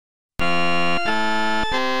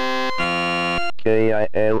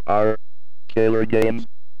KILR Games.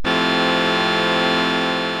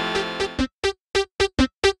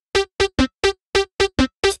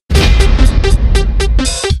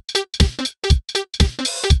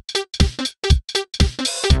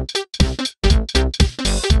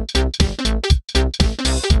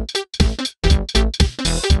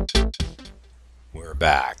 We're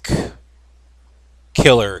back.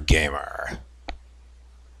 KILRR Gamer.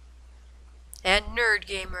 And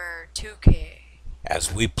NerdGamer2K.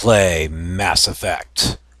 As we play Mass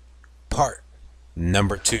Effect, part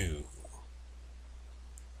number 2.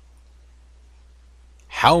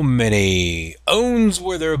 How many owns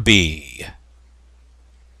will there be?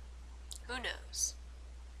 Who knows?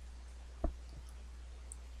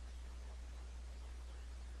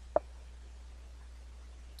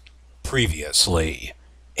 Previously,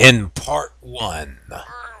 in part 1,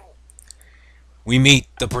 we meet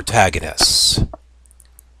the protagonists,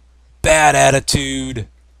 Bad Attitude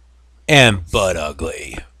and Butt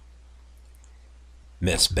Ugly.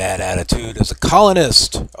 Miss Bad Attitude is a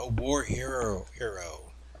colonist, a war hero,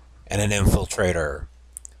 and an infiltrator.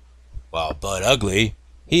 While Butt Ugly,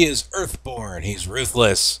 he is Earthborn, he's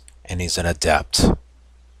ruthless, and he's an adept.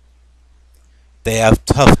 They have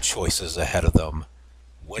tough choices ahead of them.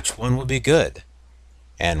 Which one will be good?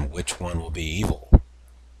 And which one will be evil?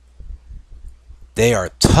 They are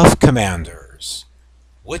tough commanders.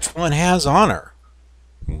 Which one has honor?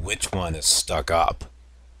 Which one is stuck up?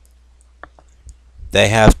 They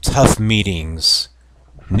have tough meetings,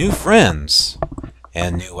 new friends,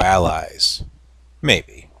 and new allies.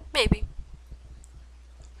 Maybe. Maybe.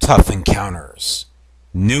 Tough encounters,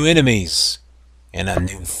 new enemies, and a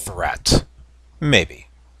new threat. Maybe.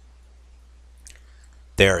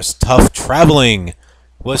 There's tough traveling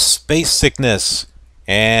with space sickness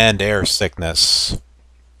and air sickness.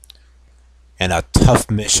 And a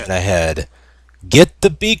tough mission ahead. Get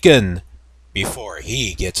the beacon before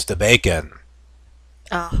he gets the bacon.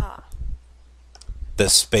 The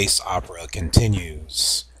space opera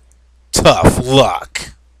continues. Tough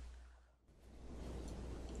luck.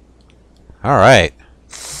 Alright.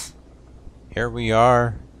 Here we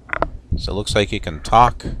are. So it looks like you can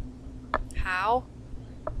talk. How?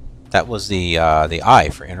 That was the I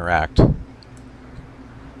for interact. Smells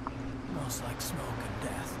like smoke and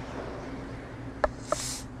death.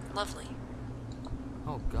 Lovely.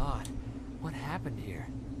 Oh God, what happened here?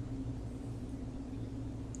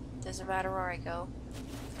 Doesn't matter where I go.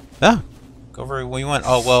 Ah, go where you want.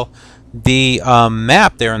 Oh well, the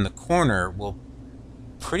map there in the corner will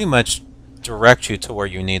pretty much direct you to where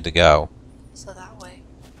you need to go. So that way.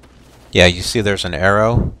 Yeah, you see there's an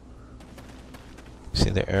arrow? See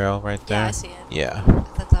the arrow right there? Yeah, I see it. Yeah. I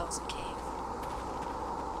thought that was a cave.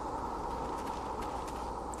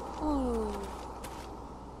 Ooh.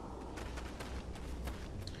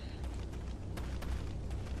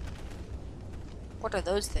 What are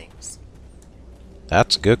those things?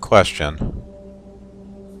 That's a good question.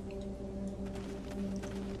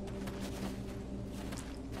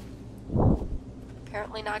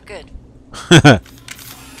 Apparently not good.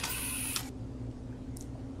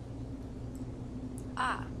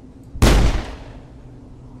 Ah.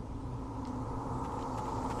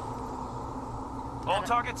 All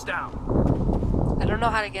targets down. I don't know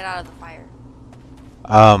how to get out of the fire.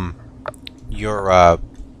 Your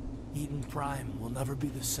Eden Prime will never be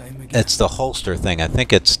the same again. it's the holster thing. I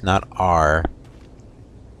think it's not R.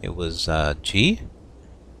 It was G?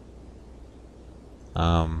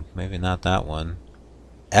 Maybe not that one.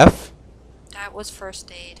 F? That was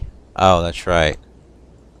first aid. Oh, that's right.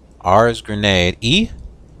 R is grenade. E?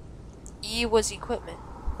 E was equipment.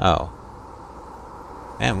 Oh.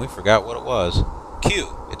 Man, we forgot what it was. Q.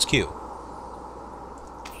 It's Q.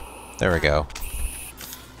 There we go.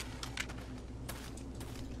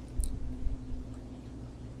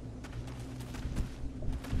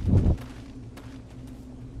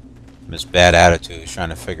 Miss Bad Attitude is trying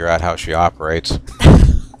to figure out how she operates.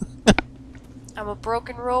 I'm a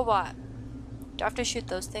broken robot. Do I have to shoot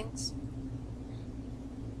those things?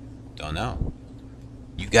 Don't know.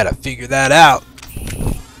 You gotta figure that out.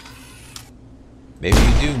 Maybe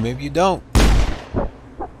you do, maybe you don't.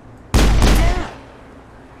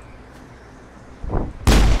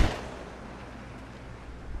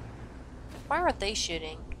 Why aren't they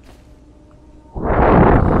shooting?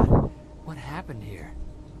 God, what happened here?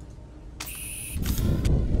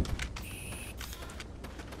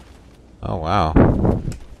 Oh, wow.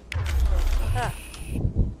 Huh.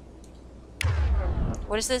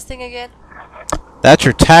 What is this thing again? That's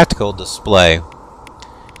your tactical display.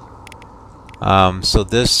 So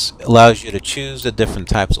this allows you to choose the different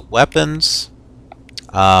types of weapons.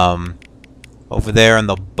 Over there in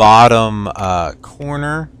the bottom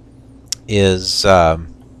corner is My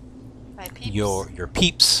peeps. your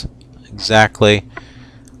peeps. Exactly.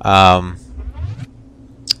 I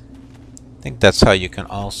think that's how you can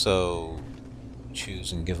also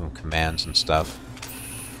choose and give them commands and stuff.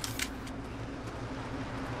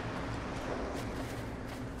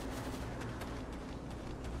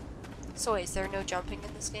 So wait, is there no jumping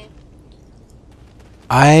in this game?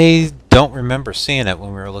 I don't remember seeing it when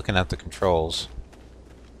we were looking at the controls.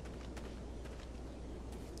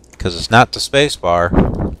 Because it's not the space bar.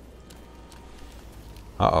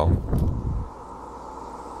 Uh-oh.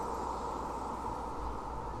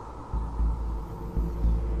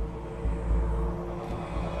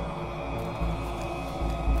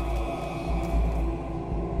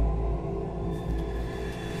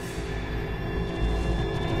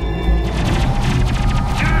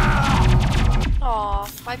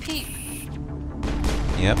 Aw, my peep.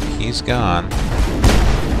 Yep, he's gone.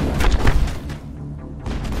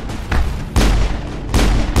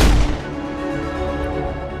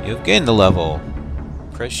 You've gained a level.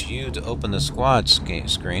 Press U to open the squad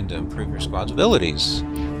screen to improve your squad's abilities.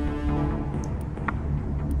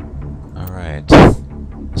 Alright.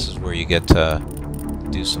 This is where you get to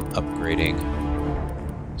do some upgrading.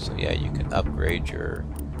 So yeah, you can upgrade your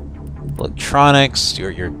electronics,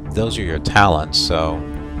 those are your talents, so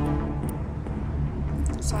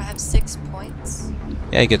I have 6 points.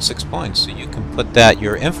 yeah, you get 6 points. So you can put that,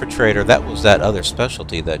 your infiltrator, that was that other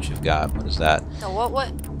specialty that you've got. What is that? No,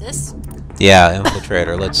 what? This? Yeah,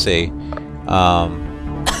 infiltrator. Let's see.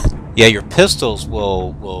 Yeah, your pistols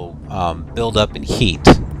will build up in heat.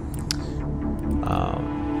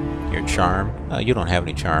 Your charm. You don't have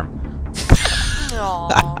any charm.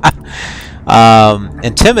 Aww.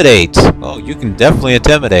 Intimidate. Oh, you can definitely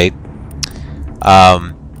intimidate.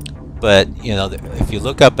 But you know, if you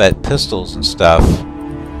look up at pistols and stuff,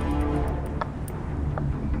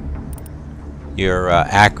 your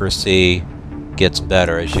accuracy gets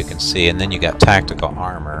better, as you can see, and then you got tactical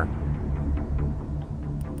armor.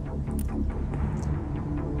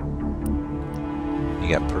 You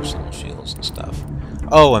got personal shields and stuff.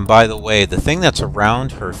 Oh, and by the way, the thing that's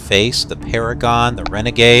around her face, the Paragon, the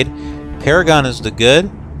Renegade, Paragon is the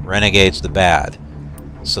good, Renegade's the bad.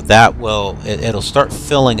 So that will, it'll start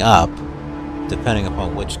filling up depending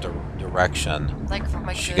upon which direction Like from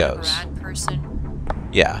a she good goes. rad person.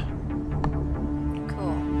 Yeah.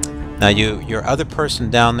 Cool. Now your other person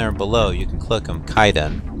down there below, you can click him,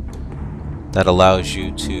 Kaiden. That allows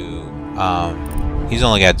you to, he's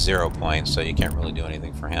only got 0 points, so you can't really do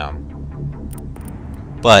anything for him.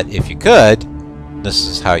 But if you could, this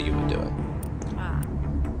is how you would do it. Ah.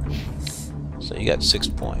 So you got 6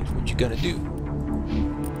 points. What you gonna do?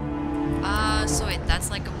 So wait,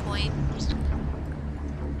 that's like a point?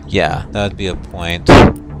 Yeah, that would be a point.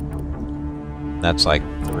 That's like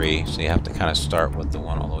 3, so you have to kind of start with the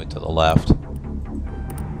one all the way to the left.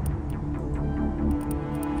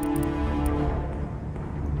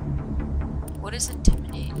 What is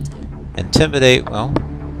intimidate? Intimidate, well,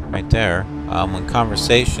 right there. When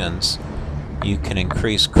conversations, you can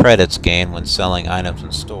increase credits gained when selling items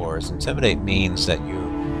in stores. Intimidate means that you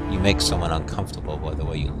make someone uncomfortable by the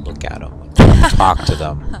way you look at them, when you talk to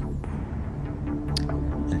them.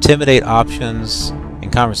 Intimidate options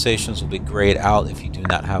in conversations will be grayed out if you do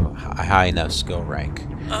not have a high enough skill rank.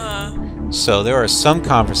 So there are some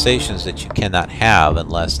conversations that you cannot have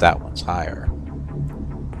unless that one's higher.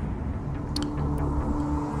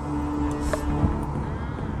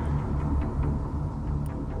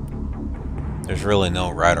 There's really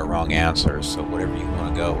no right or wrong answer, so whatever you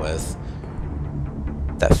want to go with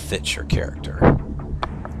that fits your character.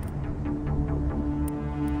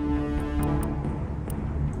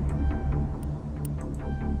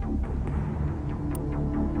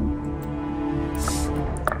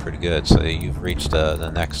 Pretty good, so you've reached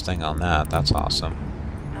the next thing on that. That's awesome.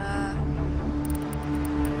 I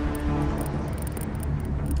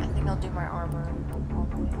think I'll do my armor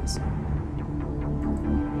always.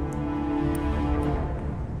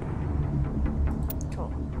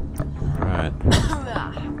 Cool. Alright.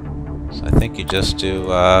 So I think you just do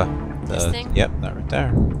This thing? Yep, that right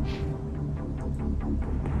there.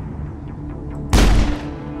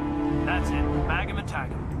 That's it. Bag him and tag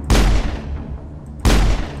him.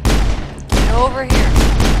 Get over here.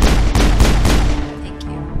 Thank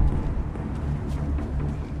you.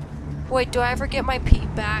 Wait, do I ever get my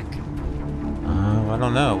peep back? I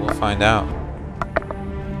don't know. We'll find out.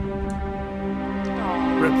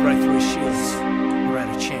 Aw. Rip right through his shields. We're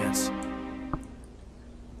at a chance.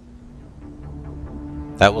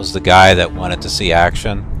 That was the guy that wanted to see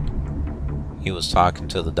action. He was talking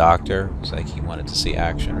to the doctor. It's like he wanted to see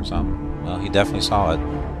action or something. Well, he definitely saw it.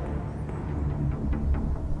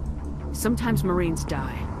 Sometimes Marines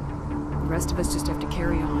die. The rest of us just have to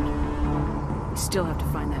carry on. We still have to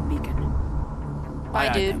find that beacon. Bye,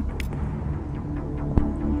 Aye, dude.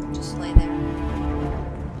 Just lay there.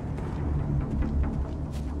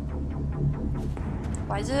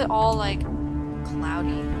 Why is it all like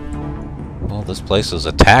cloudy? Well, this place was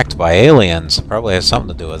attacked by aliens. Probably has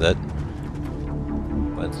something to do with it.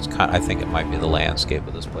 But it's I think it might be the landscape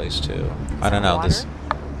of this place too. I don't know. Water?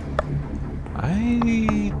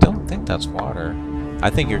 I don't think that's water. I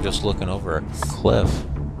think you're just looking over a cliff.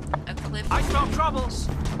 A cliff. I smell troubles.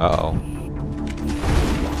 Uh-oh.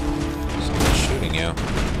 Someone's shooting you.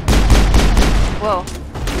 Whoa.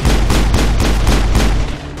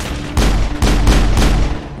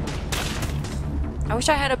 I wish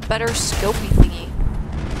I had a better scopey thingy.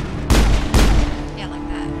 Yeah, like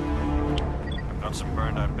that. Got some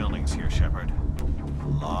burned out buildings here, Shepard. A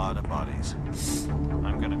lot of bodies.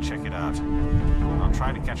 I'm gonna check it out. I'll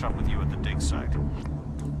try to catch up with you at the dig site.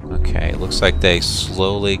 Okay, it looks like they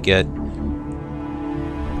slowly get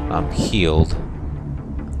healed.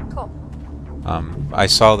 Cool. I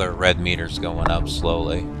saw their red meters going up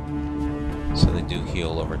slowly. So they do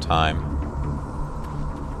heal over time.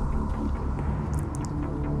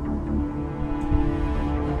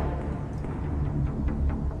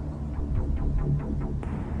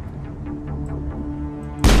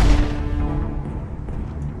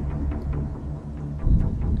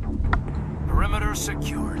 Perimeter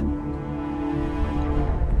secured.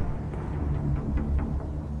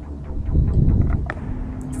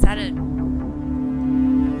 Is that a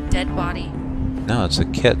dead body? No, it's a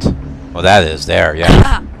kit. Well, that is there, yeah.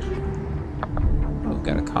 Ah! Oh,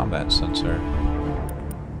 got a combat sensor.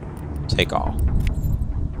 Take all.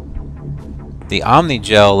 The Omni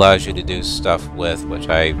Gel allows you to do stuff with, which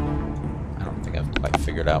I don't think I've quite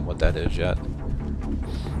figured out what that is yet.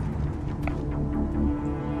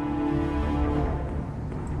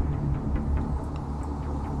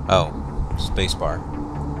 Oh, spacebar.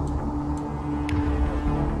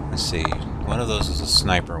 Let's see. One of those is a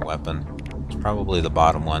sniper weapon. It's probably the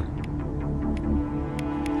bottom one.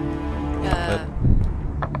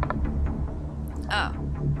 Oh.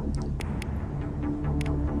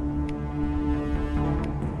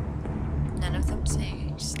 None of them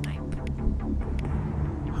say snipe.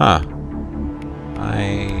 Huh.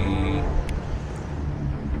 I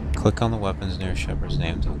click on the weapons near Shepard's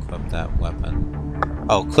name to equip that weapon.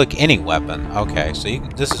 Oh, click any weapon. Okay, so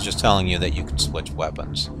this is just telling you that you can switch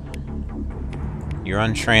weapons. You're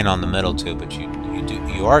untrained on the middle two, but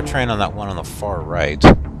you are trained on that one on the far right.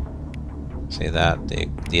 See that?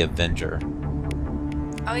 The Avenger.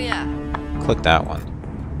 Oh yeah. Click that one.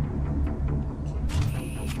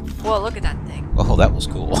 Whoa, look at that thing. Oh, that was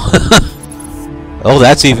cool. Oh,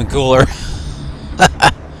 that's even cooler.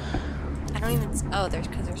 I don't even. Oh,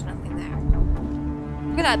 because there's nothing there.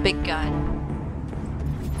 Look at that big gun.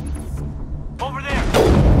 Over there.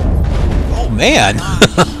 Oh man.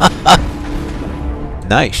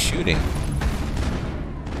 Nice shooting.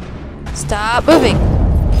 Stop moving.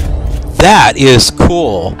 That is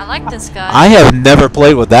cool. I like this gun. I have never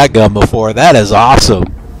played with that gun before. That is awesome.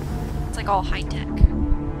 It's like all high tech.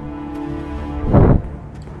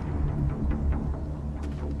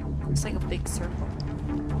 It's like a big circle.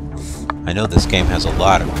 I know this game has a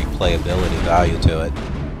lot of replayability value to it.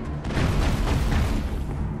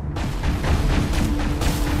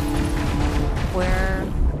 Where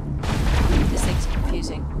this thing's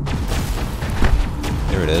confusing.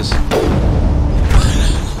 There it is.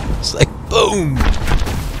 It's like boom.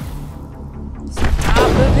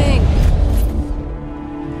 Stop moving.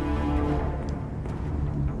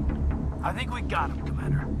 I think we got him,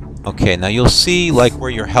 Commander. Okay, now you'll see like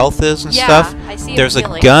where your health is and Yeah, stuff. I see. There's a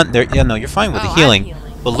healing. gun there. Yeah, no, you're fine with Oh, the I'm healing. healing.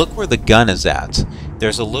 But look where the gun is at.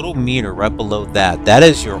 There's a little meter right below that. That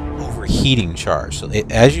is your overheating charge. So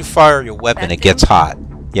as you fire your weapon, That it gets thing? hot.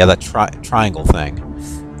 Yeah, that triangle thing.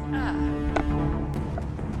 Ah.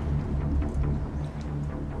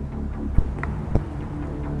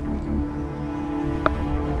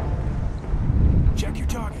 Check your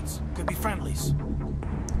targets. Could be friendlies.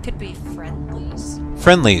 Could be friendlies.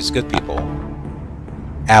 Friendlies, good people.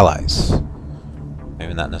 Allies.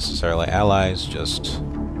 Maybe not necessarily allies, just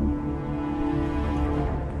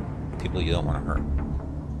people you don't want to hurt.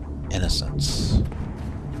 Innocents.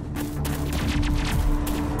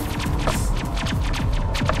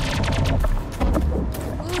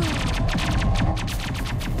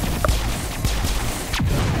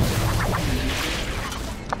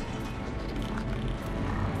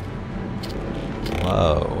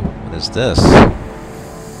 Whoa, what is this?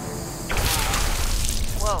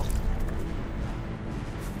 Whoa.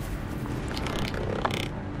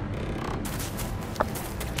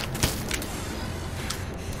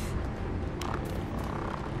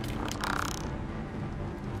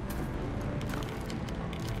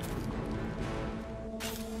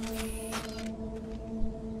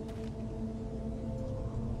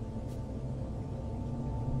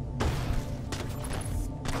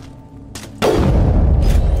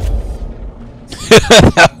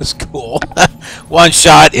 That was cool. One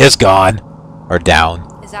shot is gone. Or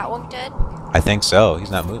down. Is that one dead? I think so.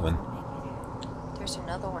 He's not moving. There's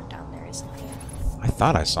another one down there, isn't there? I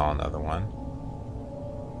thought I saw another one.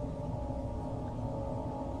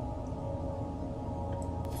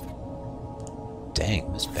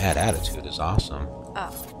 Dang, this bad attitude is awesome.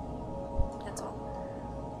 Oh. That's all.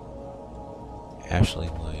 Ashley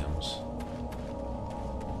Williams.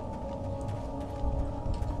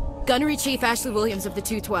 Gunnery Chief Ashley Williams of the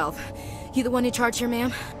 212. You the one in charge here,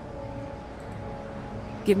 ma'am?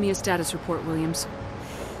 Give me a status report, Williams.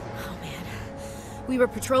 Oh, man. We were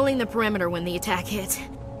patrolling the perimeter when the attack hit.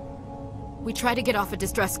 We tried to get off a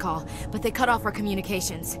distress call, but they cut off our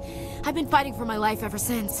communications. I've been fighting for my life ever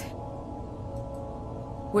since.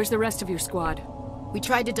 Where's the rest of your squad? We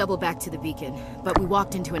tried to double back to the beacon, but we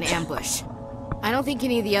walked into an ambush. I don't think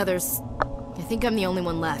any of the others... I think I'm the only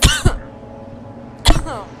one left.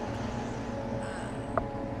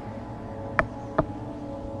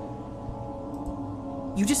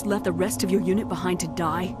 You just left the rest of your unit behind to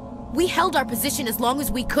die? We held our position as long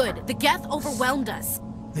as we could. The Geth overwhelmed us.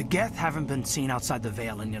 The Geth haven't been seen outside the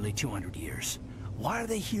Veil in nearly 200 years. Why are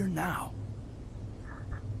they here now?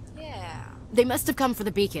 Yeah. They must have come for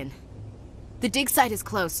the beacon. The dig site is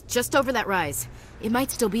close, just over that rise. It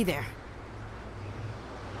might still be there.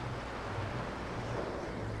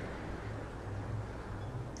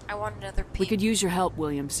 I want another peek. We could use your help,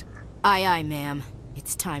 Williams. Aye, aye, ma'am.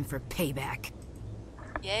 It's time for payback.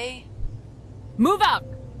 Yay. Move out!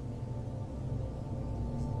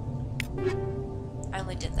 I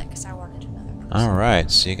only did that because I wanted another person.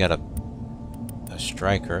 Alright, so you got a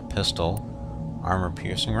striker, a pistol,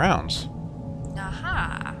 armor-piercing rounds.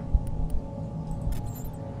 Aha.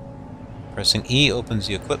 Pressing E opens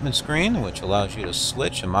the equipment screen, which allows you to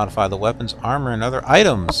switch and modify the weapons, armor, and other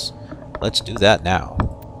items. Let's do that now.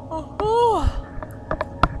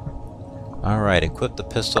 Alright, equip the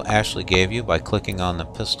pistol Ashley gave you by clicking on the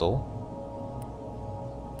pistol.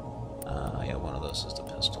 Yeah, one of those is the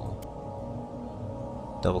pistol.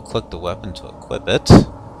 Double-click the weapon to equip it. I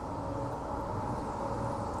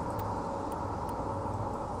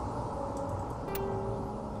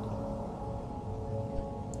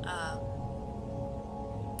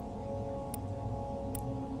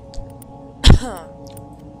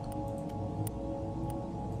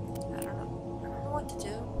don't know what to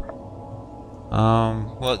do.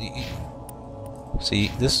 Well,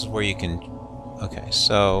 see, this is where you can... Okay,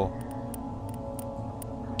 so...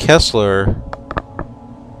 KILR...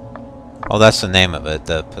 Oh, that's the name of it.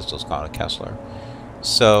 The pistol's called a KILR.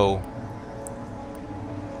 So...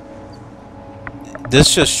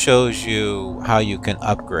 This just shows you how you can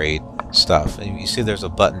upgrade stuff. And you see there's a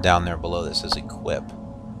button down there below that says Equip.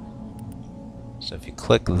 So if you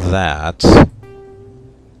click that...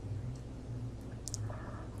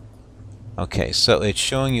 Okay, so it's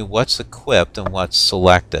showing you what's equipped and what's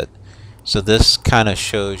selected. So this kind of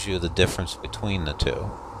shows you the difference between the two.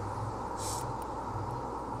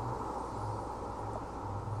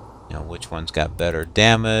 You know, which one's got better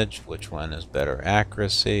damage, which one is better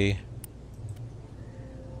accuracy.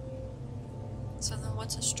 So then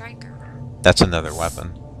what's a striker? That's another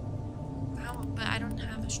weapon. But I don't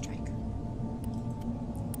have a striker.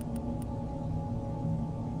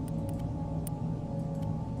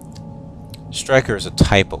 Striker is a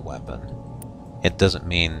type of weapon. It doesn't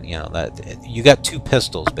mean, you know, that you got two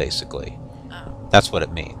pistols basically. Oh. That's what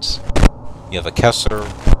it means. You have a KILR,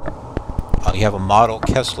 you have a model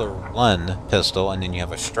KILR 1 pistol, and then you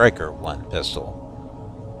have a Striker 1 pistol.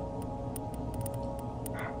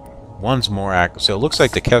 One's more accurate, so it looks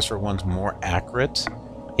like the KILR 1's more accurate.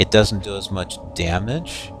 It doesn't do as much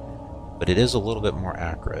damage, but it is a little bit more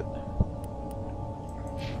accurate.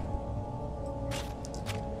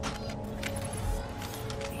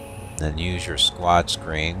 Then use your squad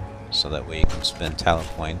screen, so that way you can spend talent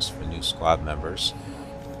points for new squad members.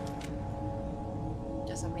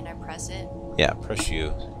 Does that mean I press it? Yeah, push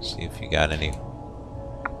U. See if you got any.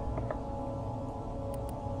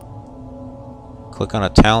 Click on a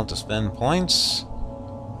talent to spend points.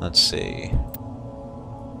 Let's see.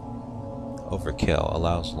 Overkill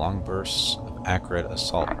allows long bursts of accurate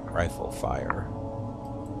assault rifle fire.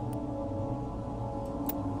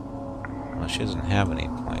 Well, she doesn't have any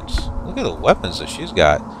points. Look at the weapons that she's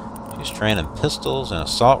got. She's training pistols and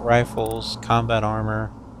assault rifles, combat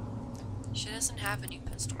armor. She doesn't have any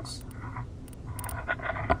pistols.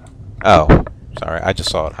 Oh, sorry, I just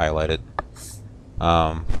saw it highlighted.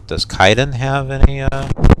 Does Kaiden have any, You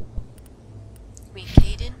mean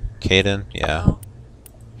Kaiden? Kaiden? Yeah. No.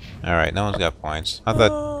 Alright, no one's got points. I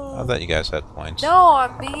thought you guys had points. No,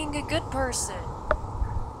 I'm being a good person.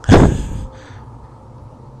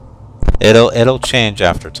 It'll change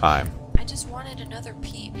after time. I just wanted another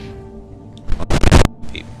peep.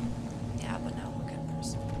 Peep. Yeah, but now I'm a good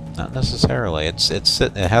person. Not necessarily. It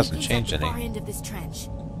hasn't changed At the far any. end of this trench.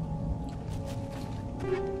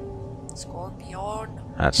 Scorpion.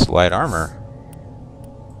 That's light armor.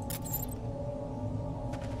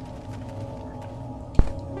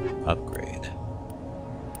 Upgrade.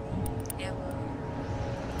 Ammo.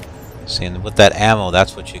 See, and with that ammo,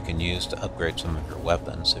 that's what you can use to upgrade some of your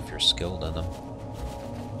weapons if you're skilled in them.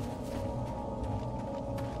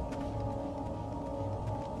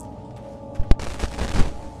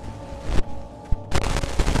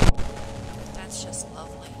 That's just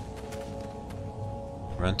lovely.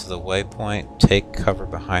 Run to the waypoint, take cover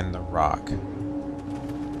behind the rock.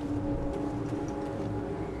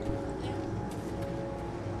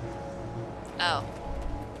 Oh.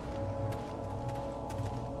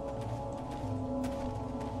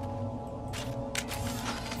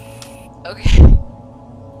 Okay.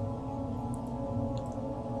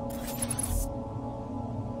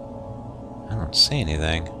 I don't see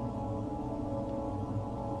anything.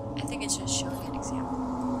 I think it's just showing an example.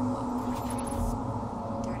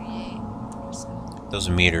 38%. Those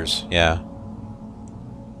are meters, yeah.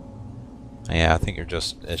 Yeah, I think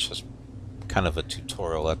it's just kind of a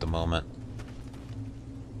tutorial at the moment.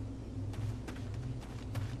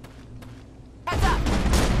 Heads up!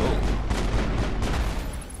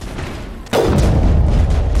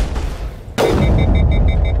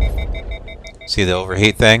 See the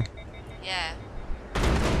overheat thing? Yeah.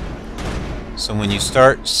 So when you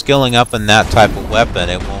start skilling up in that type of weapon,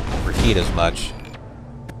 it won't overheat as much.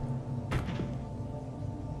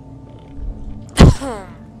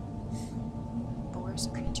 But where's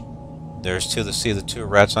the creature? There's see the two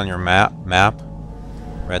reds on your map?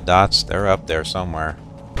 Red dots? They're up there somewhere.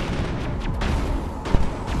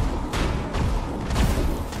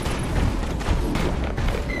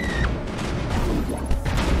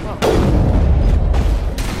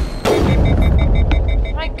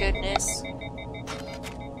 My goodness.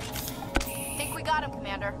 Think we got him,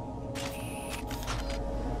 Commander.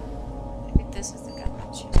 I think this is the gun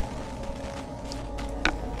that she's using.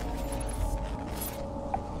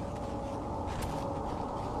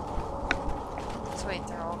 So wait,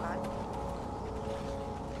 they're all gone?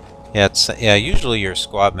 Yeah, usually your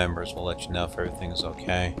squad members will let you know if everything's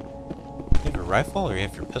okay. You have your rifle or you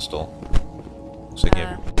have your pistol? Looks like you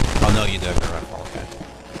have your... Oh no, you do have your rifle, okay.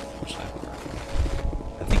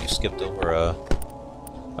 I think you skipped over a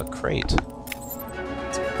crate.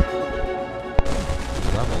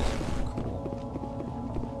 Leveled. Cool.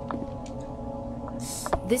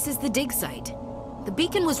 This is the dig site. The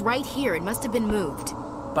beacon was right here. It must have been moved.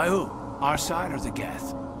 By who? Our side or the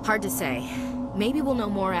Geth? Hard to say. Maybe we'll know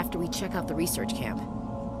more after we check out the research camp.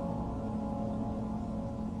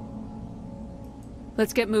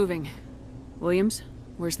 Let's get moving. Williams,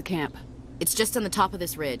 where's the camp? It's just on the top of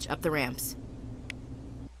this ridge, up the ramps.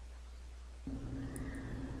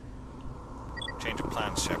 Change of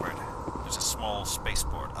plans, Shepard. There's a small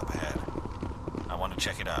spaceport up ahead. I want to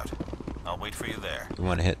check it out. I'll wait for you there. You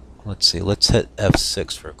want to hit... Let's see, let's hit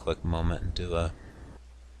F6 for a quick moment and do a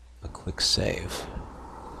quick save.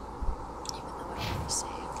 Even though I already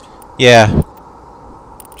saved. Yeah.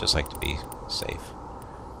 Just like to be safe.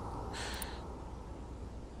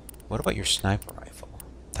 What about your sniper rifle?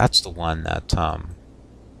 That's the one that, I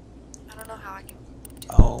don't know how I can do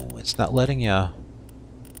Oh, it's not letting you...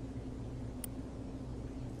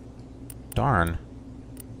 Darn.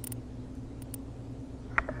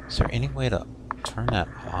 Is there any way to turn that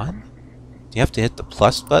on? Do you have to hit the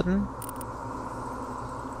plus button?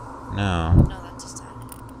 No. No, that just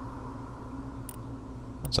happened.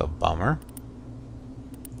 That's a bummer.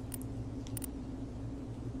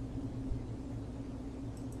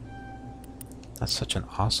 That's such an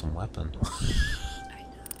awesome weapon. I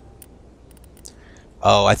know.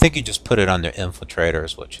 Oh, I think you just put it under infiltrator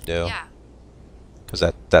is what you do. Yeah.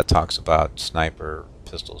 Because that talks about sniper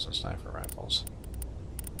pistols and sniper rifles.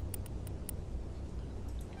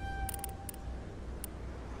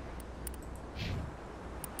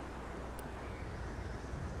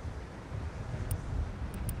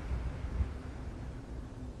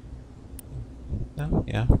 No,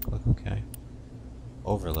 yeah, okay.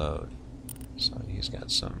 Overload. So he's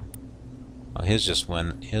got some. Oh, his just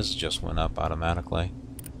went up automatically.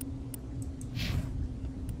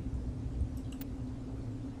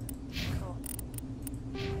 Cool.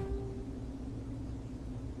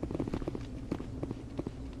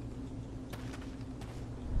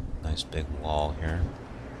 Nice big wall here.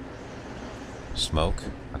 Smoke.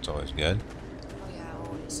 That's always good. Oh yeah,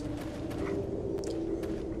 always.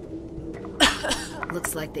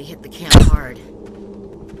 Looks like they hit the camp hard.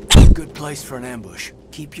 Good place for an ambush.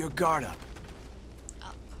 Keep your guard up.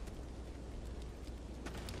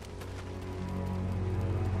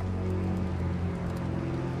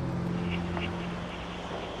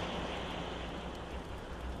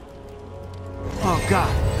 Oh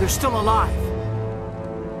god, they're still alive.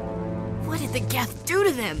 What did the Geth do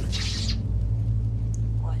to them?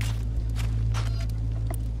 What?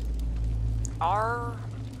 R.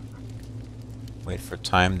 Wait for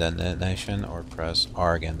time detonation or press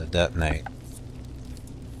R again to detonate.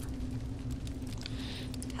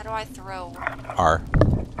 How do I throw? R.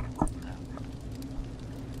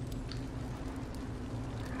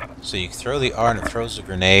 So you throw the R and it throws the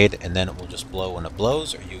grenade, and then it will just blow when it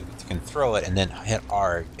blows, or you can throw it and then hit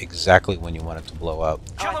R exactly when you want it to blow up.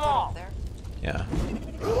 Oh, I threw it up there. Yeah.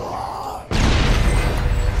 Whoa.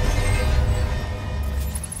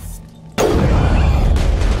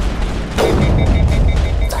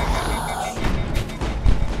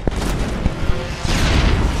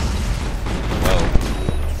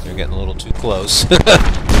 You're getting a little too close.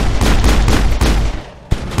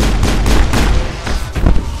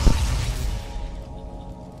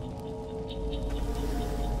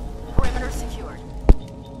 Perimeter secured.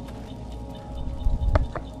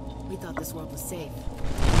 We thought this world was safe.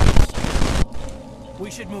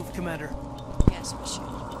 We should move, Commander. Yes, we should.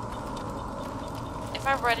 If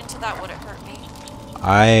I read into that, would it hurt me?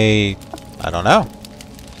 I don't know.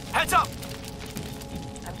 Heads up!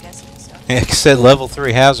 I'm guessing so. It said level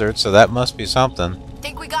 3 hazard, so that must be something.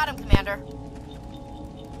 Think we got him, Commander.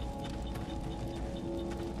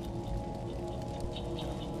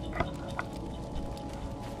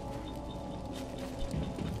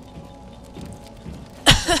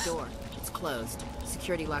 The door. It's closed.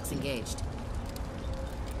 Security lock's engaged.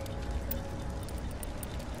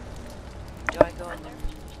 Do I go in there?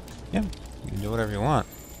 Yeah, you can do whatever you want.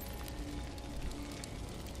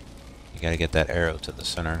 You gotta get that arrow to the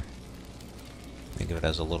center. Think of it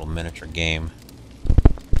as a little miniature game.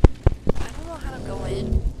 I don't know how to go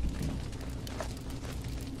in. I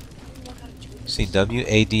don't know how to do this. See,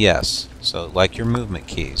 WADS. So, like your movement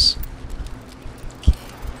keys. Okay.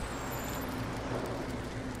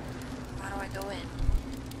 How do I go in?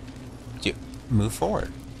 You move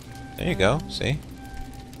forward. There you go. See?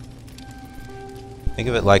 Think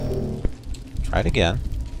of it like... Try it again.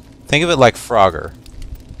 Think of it like Frogger.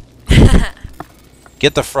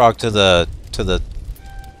 Get the frog to the... Does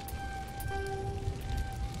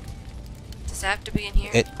it have to be in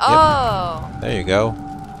here? Yep. Oh! There you go.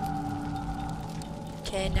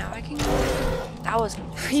 Okay, now I can go in. That was...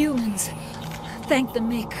 Humans, thank the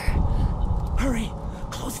Maker. Hurry!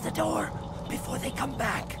 Close the door before they come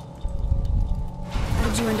back. How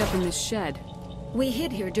did you end up in this shed? We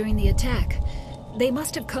hid here during the attack. They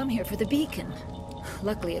must have come here for the beacon.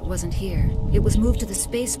 Luckily, it wasn't here. It was moved to the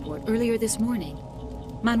spaceport earlier this morning.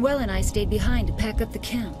 Manuel and I stayed behind to pack up the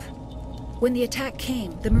camp. When the attack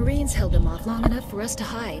came, the Marines held them off long enough for us to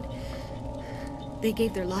hide. They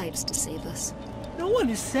gave their lives to save us. No one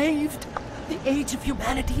is saved. The age of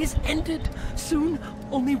humanity is ended. Soon,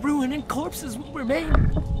 only ruin and corpses will remain.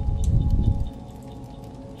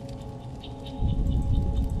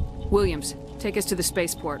 Williams, take us to the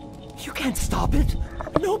spaceport. You can't stop it.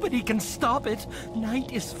 Nobody can stop it.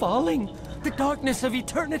 Night is falling. The darkness of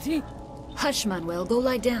eternity. Hush, Manuel, go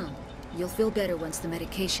lie down. You'll feel better once the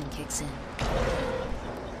medication kicks in.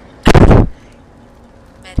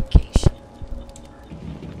 Medication.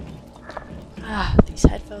 Ah, these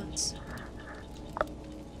headphones.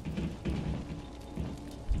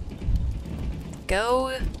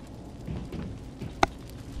 Go.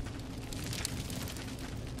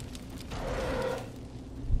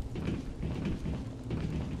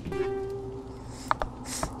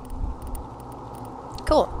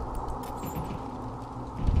 Cool.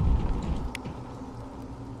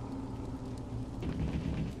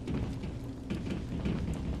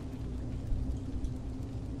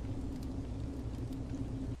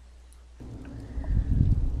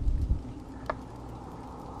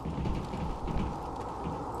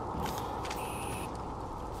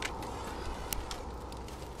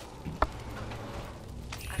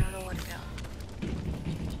 I don't know where to go.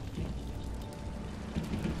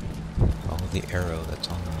 the arrow that's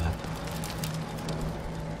on the map.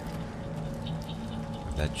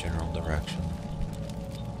 Or that general direction.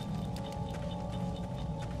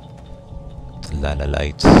 It's a lot of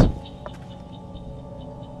lights.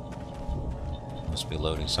 Must be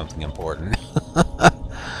loading something important.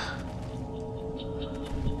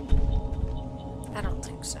 I don't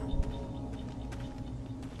think so.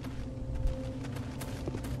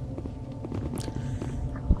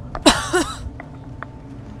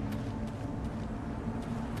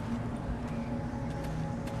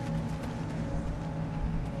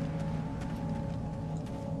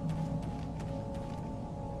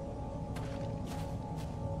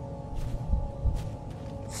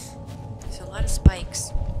 There's a lot of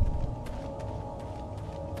spikes.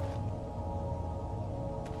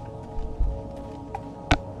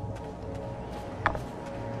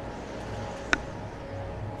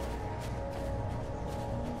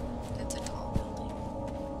 That's a tall building.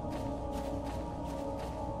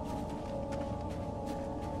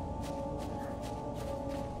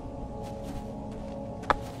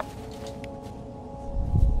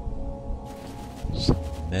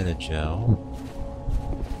 Metagel.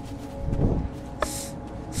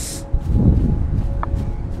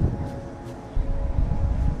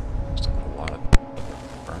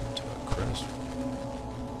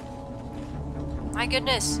 My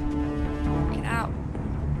goodness. Get out.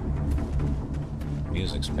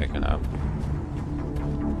 Music's picking up.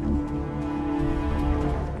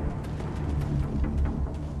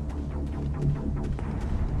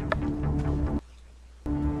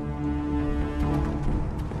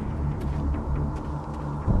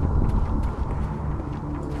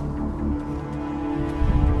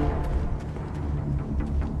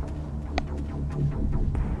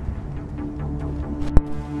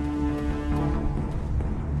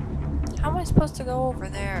 How am I supposed to go over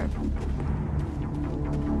there?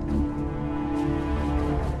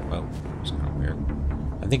 Well, it's kind of weird.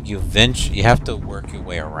 I think you have to work your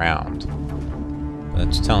way around. But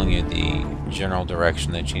it's telling you the general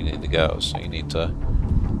direction that you need to go, so you need to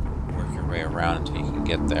work your way around until you can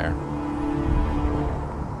get there.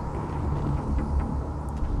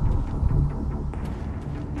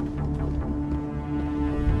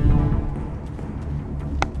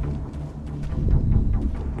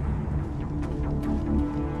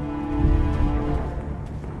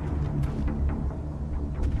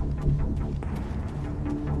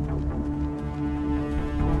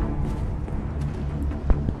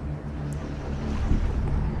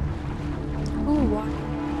 Ooh, water.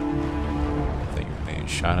 I think you're being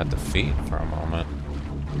shot at the feet for a moment.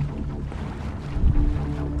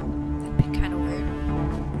 That'd be kind of weird.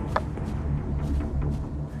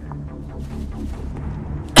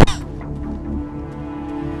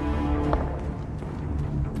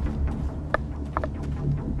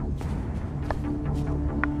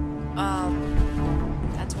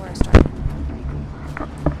 That's where I started.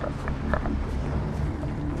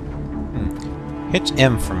 Hit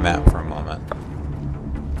M for map for a moment.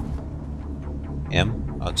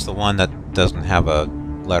 M? Oh, it's the one that doesn't have a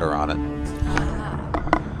letter on it.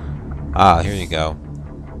 Ah, here you go.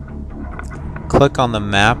 Click on the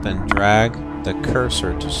map and drag the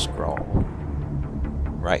cursor to scroll.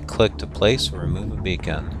 Right click to place or remove a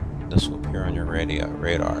beacon. This will appear on your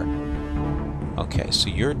radar. Okay, so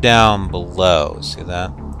you're down below. See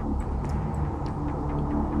that?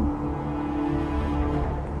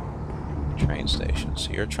 Train station.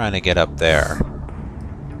 So you're trying to get up there.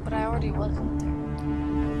 But I already was up there.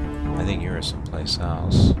 I think you're someplace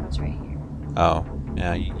else. I was right here. Oh,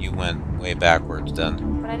 yeah, you went way backwards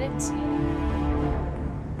then. But I didn't see it.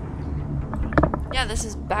 Yeah, this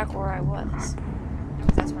is back where I was.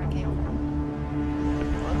 That's where I came from.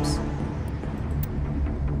 Whoops.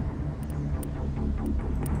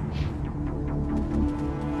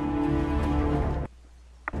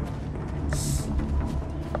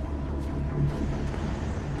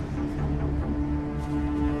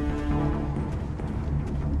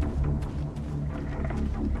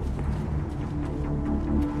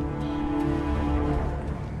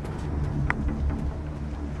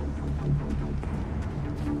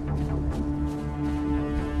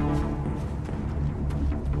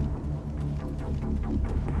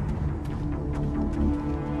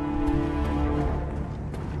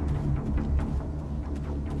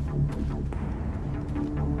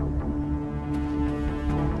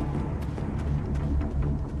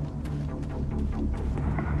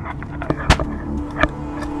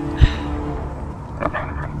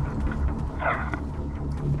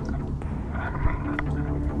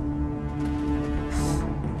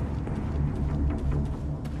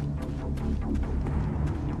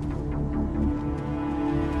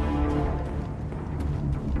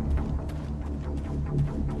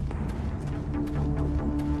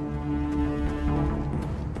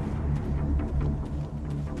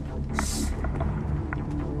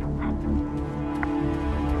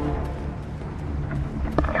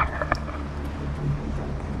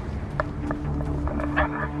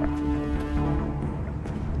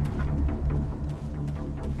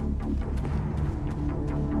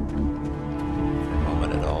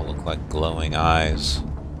 look like glowing eyes.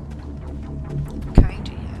 Kind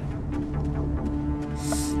of, yeah.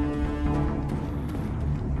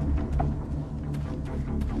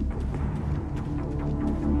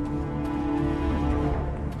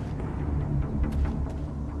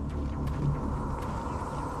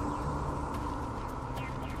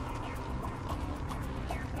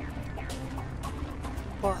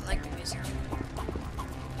 Well, I like the music.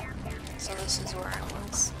 So this is where I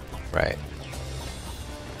was. Right.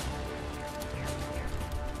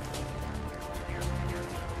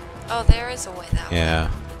 Oh, there is a way that way. Yeah.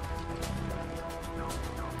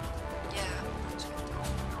 Yeah.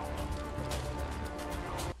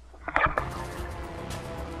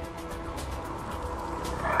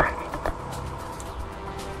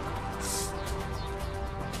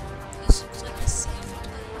 This looks like a safe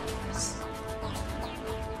place.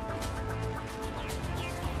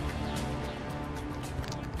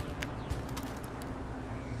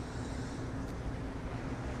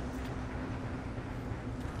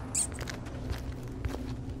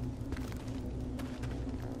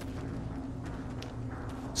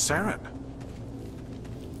 Saren.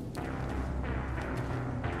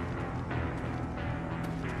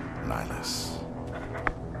 Nihilus.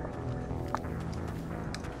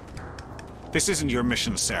 This isn't your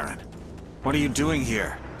mission, Saren. What are you doing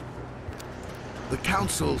here? The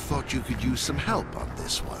Council thought you could use some help on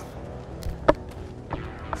this one.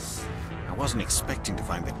 I wasn't expecting to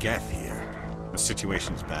find the Geth here. The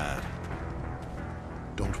situation's bad.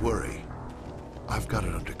 Don't worry. I've got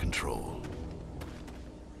it under control.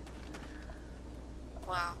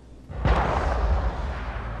 Wow.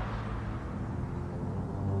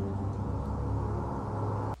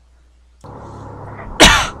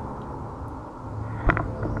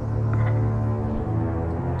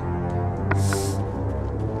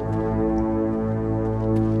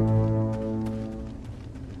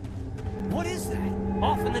 What is that?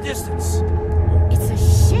 Off in the distance. It's a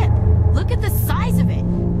ship. Look at the size of it.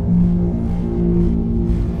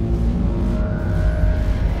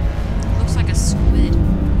 Looks like a squid.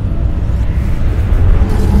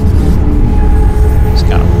 It's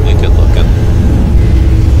kind of wicked looking.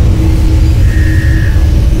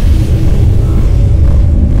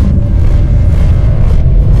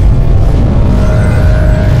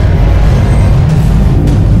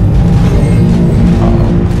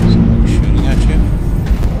 Oh, shooting at you?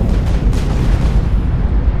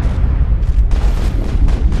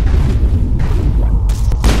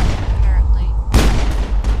 Apparently.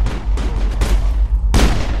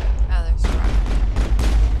 Oh, there's a rock.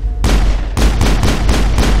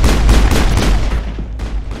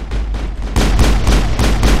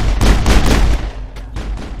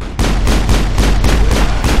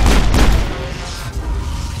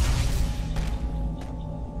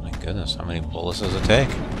 My goodness, how many bullets does it take?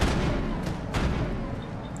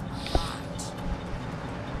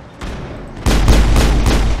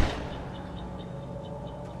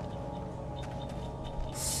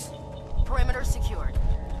 Perimeter secured.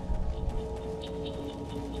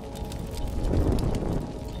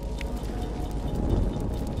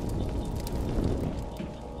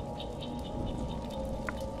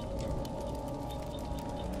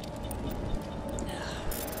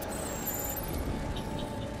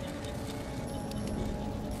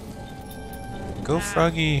 Go,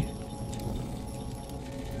 Froggy.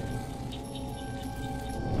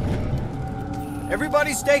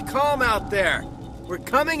 Everybody stay calm out there. We're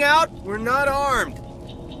coming out, we're not armed.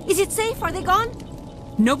 Is it safe? Are they gone?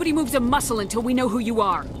 Nobody moves a muscle until we know who you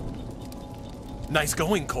are. Nice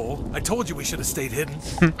going, Cole. I told you we should have stayed hidden.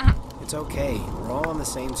 It's okay. We're all on the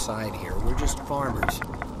same side here. We're just farmers.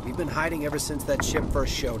 We've been hiding ever since that ship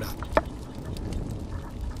first showed up.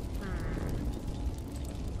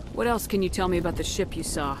 What else can you tell me about the ship you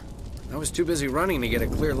saw? I was too busy running to get a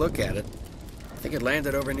clear look at it. I think it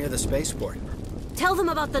landed over near the spaceport. Tell them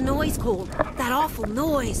about the noise, Cole. That awful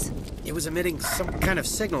noise. It was emitting some kind of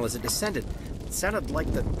signal as it descended. It sounded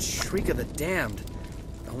like the shriek of the damned.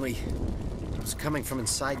 Only it was coming from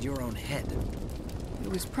inside your own head. It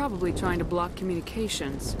was probably trying to block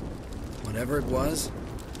communications. Whatever it was,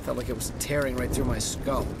 felt like it was tearing right through my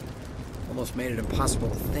skull. Almost made it impossible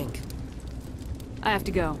to think. I have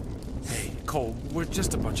to go. Hey, Cole, we're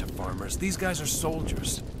just a bunch of farmers. These guys are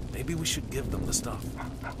soldiers. Maybe we should give them the stuff.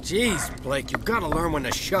 Jeez, Blake, you've got to learn when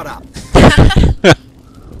to shut up.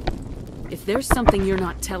 If there's something you're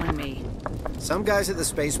not telling me... Some guys at the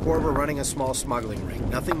spaceport were running a small smuggling ring.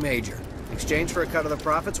 Nothing major. In exchange for a cut of the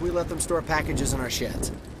profits, we let them store packages in our sheds.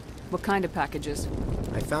 What kind of packages?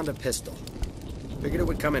 I found a pistol. Figured it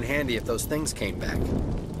would come in handy if those things came back.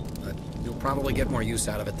 But you'll probably get more use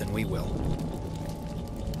out of it than we will.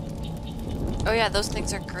 Oh yeah, those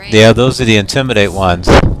things are great. Yeah, those are the intimidate ones.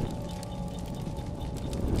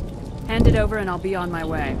 Hand it over and I'll be on my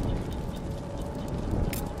way.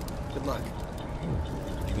 Good luck.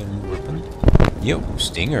 You got a new weapon? Yo,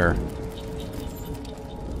 stinger.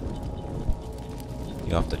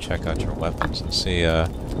 You have to check out your weapons and see,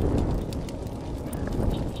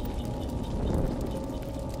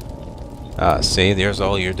 see, there's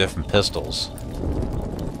all your different pistols.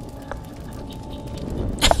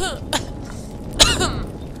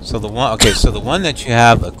 So the one, okay, so the one that you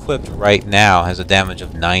have equipped right now has a damage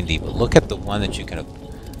of 90, but look at the one that you can,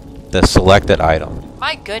 the selected item.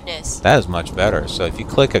 My goodness. That is much better. So if you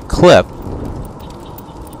click a clip,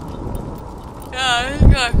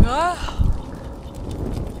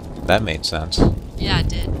 that made sense. Yeah, it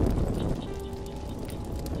did.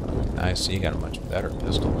 Nice, so you got a much better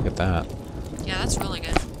pistol. Look at that. Yeah, that's really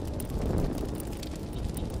good.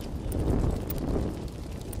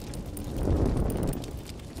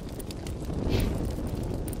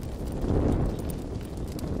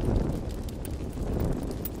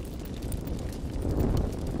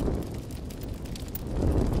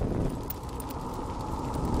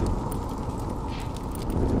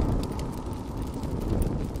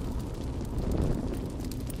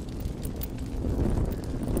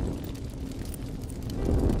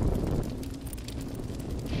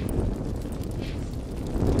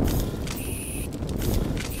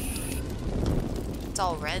 It's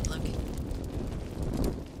all red looking.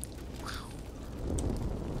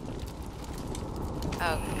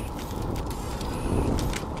 Okay.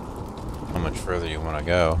 How much further you want to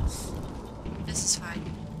go? This is fine.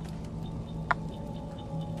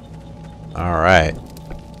 Alright.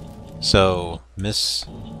 So, Miss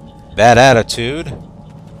Bad Attitude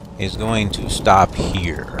is going to stop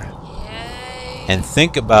here. Yay. And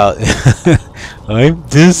think about... I'm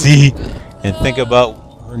dizzy! And think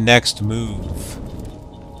about her next move.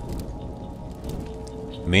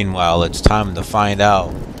 Meanwhile, it's time to find out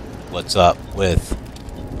what's up with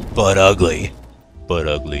Butt Ugly. Butt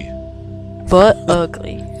Ugly. Butt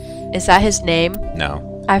Ugly. Is that his name?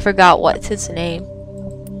 No. I forgot what's his name.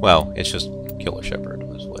 Well, it's just Killer Shepherd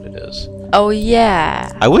is what it is. Oh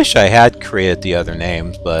yeah. I wish I had created the other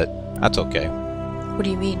names, but that's okay. What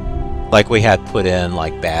do you mean? Like we had put in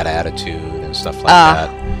like Bad Attitude and stuff like that.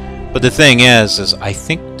 But the thing is I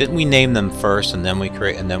think didn't we name them first and then we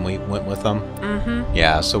went with them? Mm-hmm.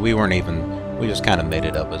 Yeah, so we weren't even, we just kind of made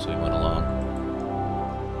it up as we went along.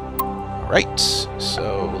 Alright,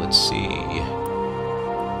 so let's see. Yep,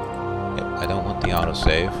 I don't want the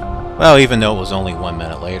autosave. Well, even though it was only 1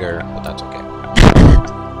 minute later, but that's okay.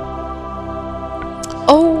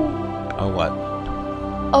 Oh. Oh, what?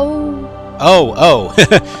 Oh. Oh, oh.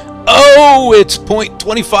 Oh, it's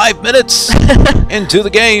 25 minutes into the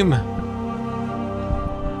game.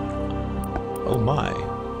 Oh my.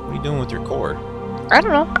 What are you doing with your cord? I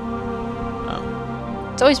don't know. Oh.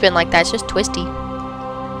 It's always been like that. It's just twisty.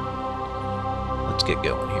 Let's get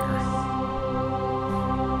going here.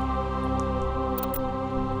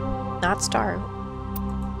 Not start.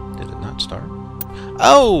 Did it not start?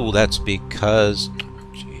 Oh, that's because...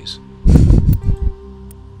 Jeez.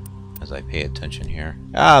 As I pay attention here.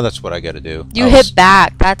 Ah, that's what I gotta do. You hit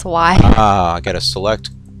back. That's why. Ah, I gotta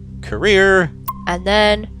select career. And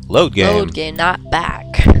then... Load game. Load game, not back.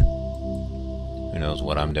 Who knows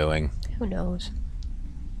what I'm doing? Who knows?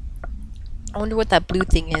 I wonder what that blue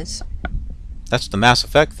thing is. That's the Mass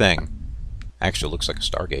Effect thing. Actually, looks like a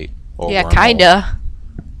Stargate. Or Yeah, a wormhole. kinda.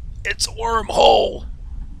 It's a wormhole!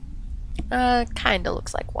 Kinda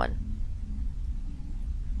looks like one.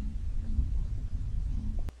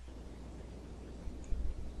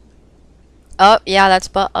 Oh, yeah, that's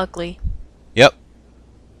Butt Ugly. Yep.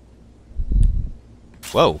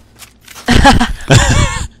 Whoa.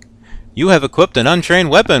 You have equipped an untrained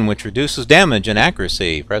weapon which reduces damage and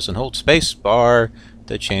accuracy. Press and hold space bar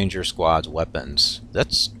to change your squad's weapons.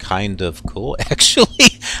 That's kind of cool,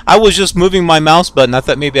 actually. I was just moving my mouse button. I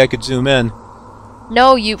thought maybe I could zoom in.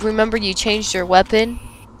 No, you remember you changed your weapon?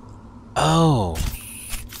 Oh.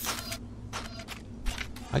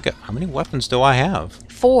 How many weapons do I have?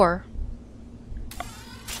 4.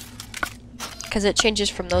 Because it changes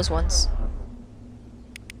from those ones.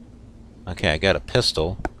 Okay, I got a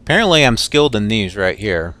pistol. Apparently I'm skilled in these right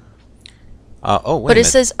here. Oh, wait But a it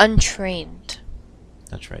minute. says untrained.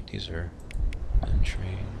 That's right, these are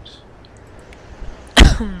untrained.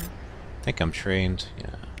 I think I'm trained,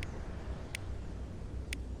 yeah.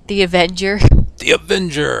 The Avenger. The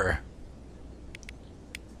Avenger!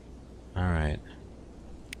 Alright.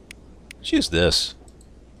 Let's use this.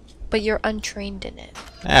 But you're untrained in it.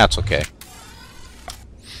 That's okay.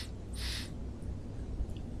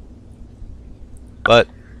 but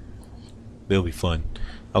it'll be fun.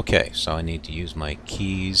 Okay, so I need to use my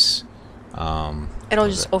keys. It'll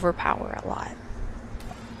just overpower a lot.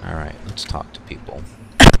 Alright, let's talk to people.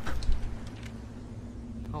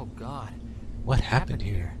 Oh God. What happened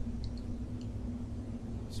here?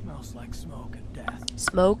 Smells like smoke and death.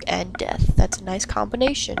 Smoke and death. That's a nice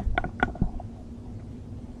combination.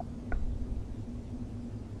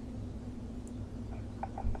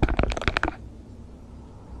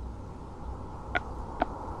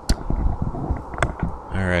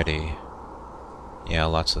 Alrighty. Yeah,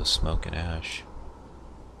 lots of smoke and ash.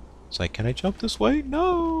 It's like, can I jump this way?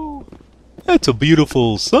 No! That's a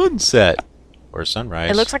beautiful sunset! Or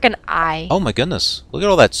sunrise. It looks like an eye. Oh my goodness. Look at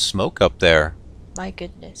all that smoke up there. My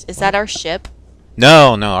goodness. Is that our ship?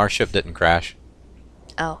 No, no, our ship didn't crash.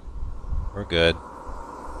 Oh. We're good.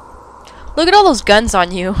 Look at all those guns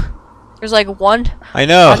on you. There's like one I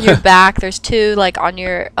know. on your back. There's two like on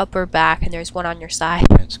your upper back, and there's one on your side.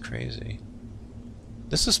 It's crazy.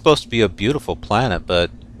 This is supposed to be a beautiful planet,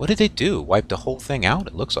 but what did they do? Wipe the whole thing out?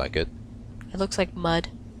 It looks like it. It looks like mud.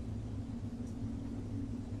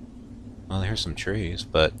 Well, here's some trees,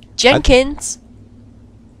 but... Jenkins!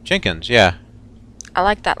 Jenkins, yeah. I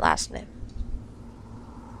like that last name.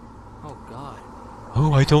 Oh God.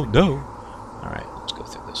 Oh, I don't know. Alright, let's go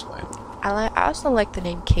through this way. I also like the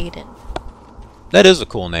name Caden. That is a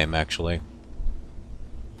cool name, actually.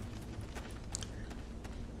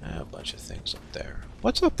 A bunch of things up there.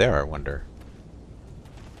 What's up there, I wonder?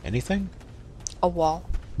 Anything? A wall.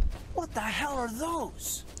 What the hell are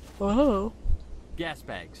those? Whoa. Gas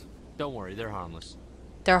bags. Don't worry, they're harmless.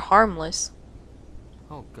 They're harmless.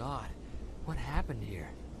 Oh God. What happened here?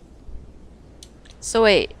 So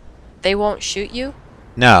wait, they won't shoot you?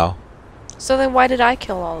 No. So then why did I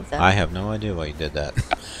kill all of them? I have no idea why you did that.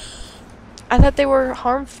 I thought they were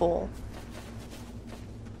harmful.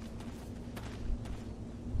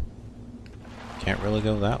 Can't really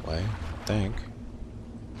go that way, I think.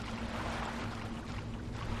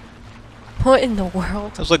 What in the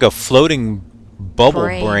world? It's like a floating bubble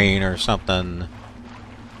brain or something.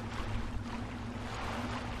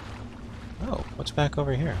 Oh, what's back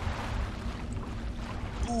over here?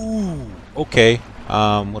 Ooh. Okay.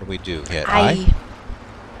 What do we do? Hit I.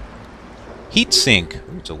 Heat sink.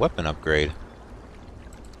 Ooh, it's a weapon upgrade.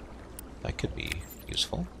 That could be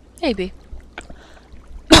useful. Maybe.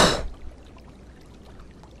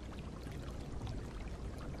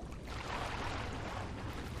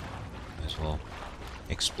 As well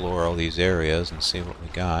explore all these areas and see what we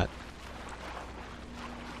got.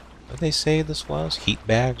 What did they say this was? Heat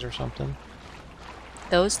bags or something?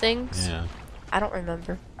 Those things? Yeah. I don't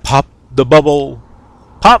remember. Pop the bubble!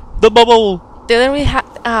 Pop the bubble! Then we have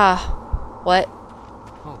what?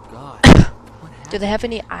 Oh God. What Do they have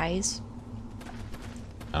any eyes?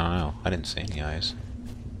 I don't know. I didn't see any eyes.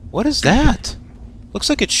 What is that? Looks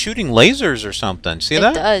like it's shooting lasers or something. See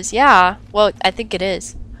that? It does, yeah. Well, I think it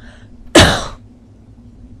is.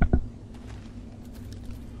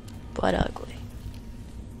 But ugly.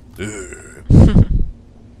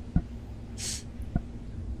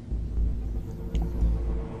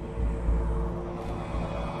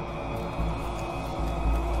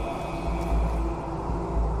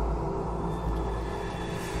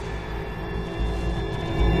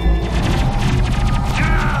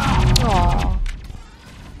 Aww.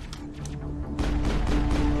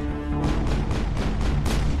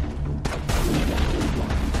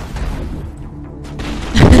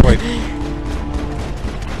 Wait.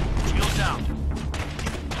 Shield down.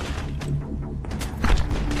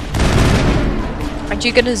 Aren't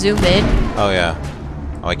you gonna zoom in? Oh yeah.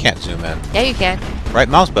 Oh, I can't zoom in. Yeah, you can. Right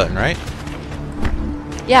mouse button, right?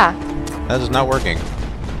 Yeah. That is not working.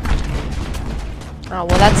 Oh,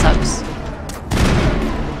 well, that sucks.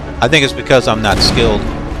 I think it's because I'm not skilled.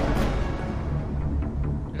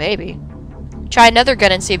 Maybe. Try another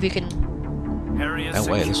gun and see if you can. Area Oh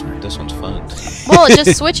wait, secure. this one's fun. Well,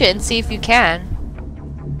 just switch it and see if you can.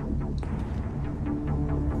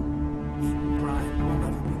 Brian will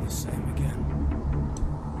never be the same again.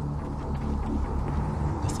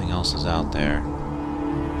 Nothing else is out there.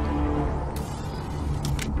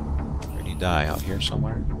 Where'd he die? Out here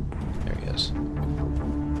somewhere? There he is.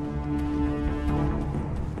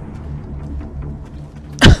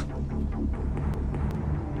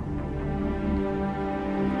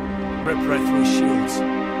 Rip right through his shields.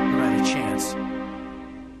 Never had a chance.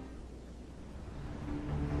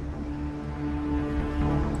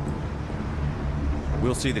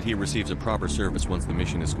 We'll see that he receives a proper service once the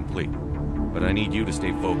mission is complete. But I need you to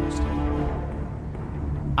stay focused.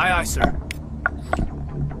 Aye, aye, sir.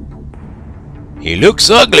 He looks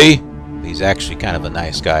ugly! He's actually kind of a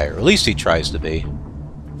nice guy, or at least he tries to be.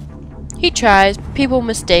 He tries. People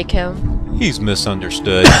mistake him. He's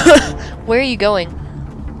misunderstood. Where are you going?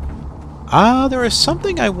 There is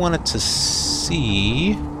something I wanted to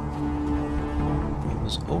see. It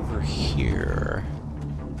was over here.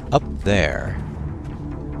 Up there.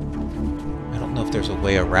 I don't know if there's a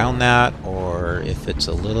way around that, or if it's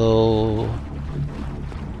a little...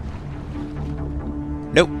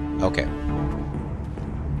 Nope. Okay.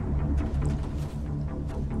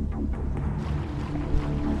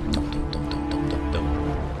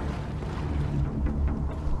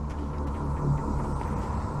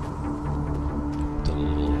 The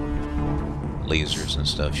little lasers and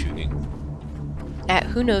stuff shooting. At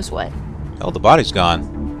who knows what? Oh, the body's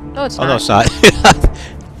gone. No, it's Oh, not. no, it's not.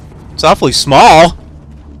 It's awfully small.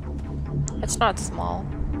 It's not small.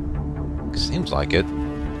 Seems like it.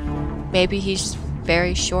 Maybe he's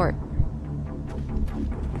very short.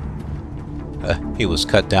 He was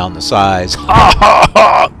cut down the size. Ha ha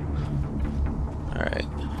ha! Alright.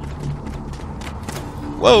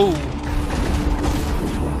 Whoa!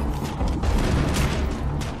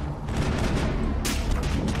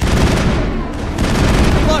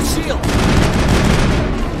 Lost shield.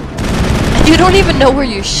 You don't even know where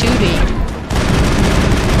you're shooting.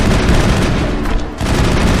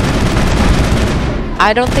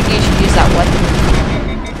 I don't think you should use that weapon.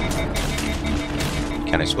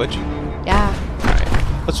 Can I switch? Yeah. Alright.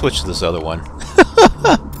 Let's switch to this other one.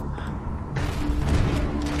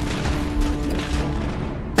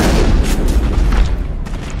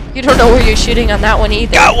 You don't know where you're shooting on that one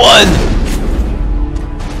either. Got one!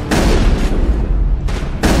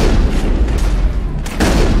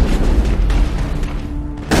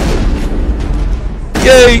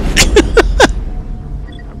 Yay!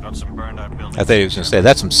 I've got some burned out buildings. I thought he was going to say,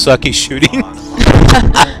 that's some sucky shooting.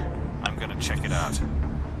 I'm gonna check it out.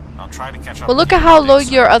 I'll try to catch up. Well, look at how low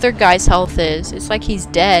your other guy's health is. It's like he's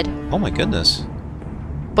dead. Oh my goodness.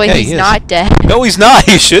 But Yeah, he's he is. not dead. No, he's not.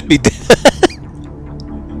 He should be dead.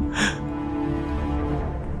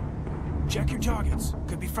 Check your targets.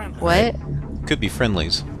 Could be friendly. What? Could be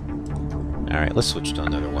friendlies. Alright, let's switch to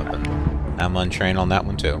another weapon. I'm untrained on that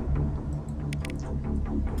one too.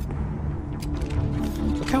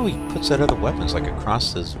 Look how he puts that other weapons like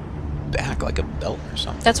across his back like a belt or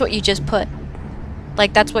something. That's what you just put.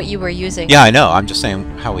 Like, that's what you were using. Yeah, I know. I'm just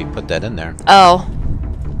saying how he put that in there. Oh.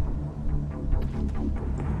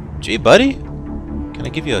 Gee, buddy? Can I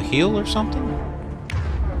give you a heal or something?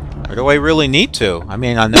 Or do I really need to? I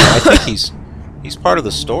mean, I know. I think he's part of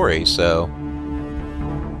the story, so...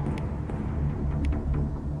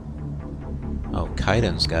 Oh,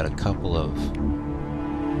 Kaiden's got a couple of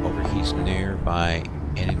overheats nearby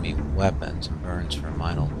enemy weapons and burns for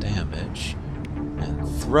minor damage. And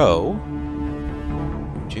throw...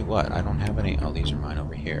 Gee, what? I don't have any... Oh, these are mine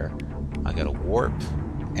over here. I got a warp,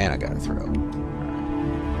 and I got a throw.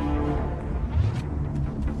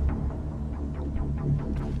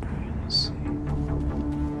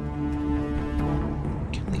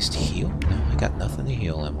 To heal? No, I got nothing to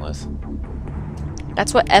heal him with.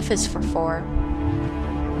 That's what F is for.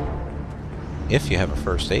 If you have a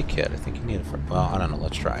first aid kit, I think you need a first... Well, I don't know.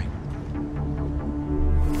 Let's try.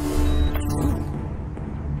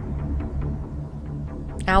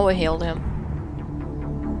 Now we healed him.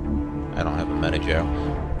 I don't have a meta-gel.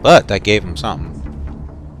 But that gave him something.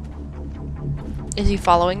 Is he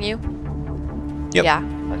following you? Yep. Yeah,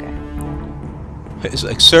 okay. It's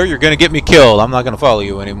like, sir, you're gonna get me killed. I'm not gonna follow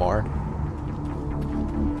you anymore.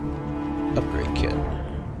 Upgrade kit.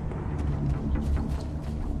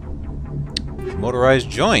 Motorized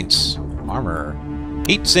joints. Armor.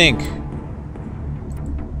 Heat sink.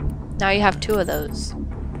 Now you have 2 of those.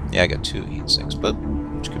 Yeah, I got 2 heat sinks, but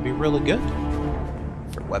which could be really good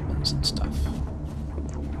for weapons and stuff.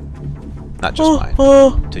 Not just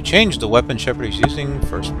mine. To change the weapon Shepard is using,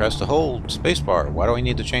 first press the hold spacebar. Why do I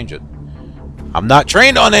need to change it? I'm not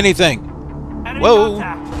trained on anything! Whoa!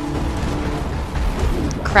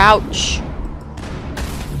 Crouch.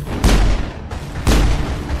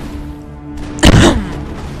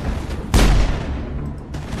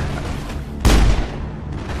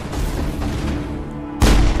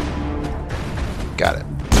 Got it.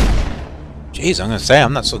 Jeez, I'm gonna say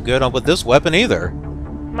I'm not so good with this weapon either.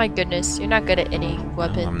 My goodness, you're not good at any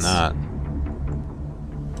weapons. No, I'm not.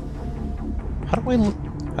 How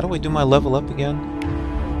do I do my level up again?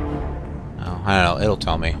 Oh, I don't know. It'll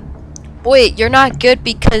tell me. Wait, you're not good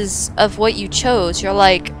because of what you chose. You're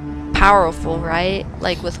like powerful, right?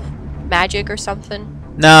 Like with magic or something?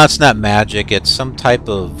 No, it's not magic. It's some type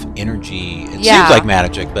of energy. It seems like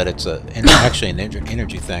magic, but it's actually an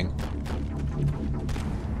energy thing.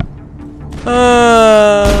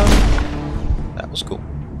 That was cool.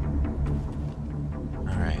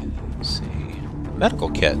 medical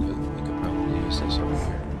kit. We could probably use this over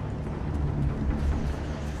here.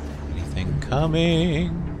 Anything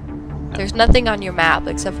coming? No. There's nothing on your map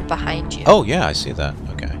except for behind you. Oh, yeah, I see that.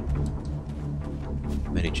 Okay.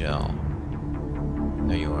 Medi-gel.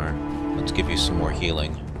 There you are. Let's give you some more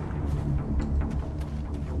healing.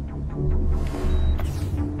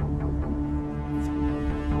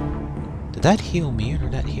 Did that heal me or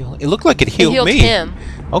did that heal? It looked like it healed me. Him.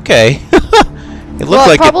 Okay. It looked Well,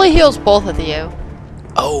 like it probably heals both of you.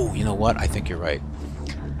 Oh, you know what? I think you're right.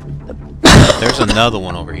 There's another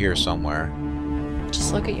one over here somewhere.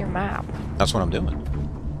 Just look at your map. That's what I'm doing.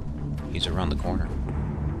 He's around the corner.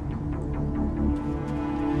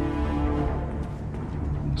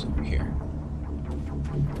 He's over here.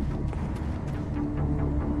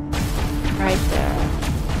 Right there.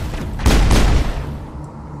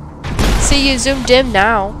 See, you zoomed in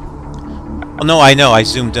now. Oh, no, I know. I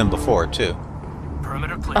zoomed in before, too.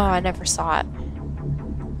 Perimeter clear. Oh, I never saw it.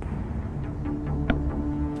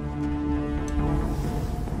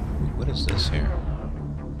 What is this here?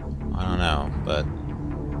 I don't know, but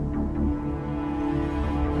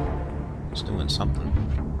it's doing something.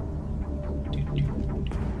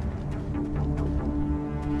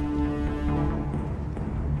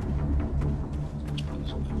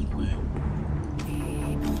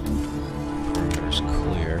 Perimeter's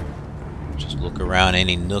clear. Just look around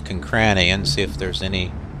any nook and cranny and see if there's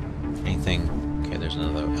anything. Okay, there's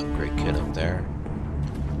another upgrade kit up there.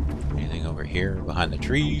 Anything over here behind the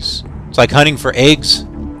trees? It's like hunting for eggs.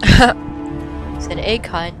 It's an egg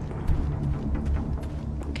hunt.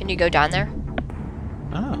 Can you go down there?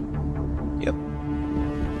 Oh. Yep.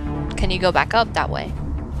 Can you go back up that way?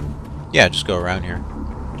 Yeah, just go around here.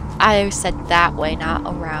 I said that way, not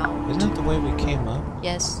around. Isn't that the way we came up?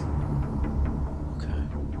 Yes. Okay.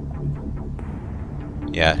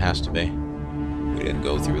 Yeah, it has to be. We didn't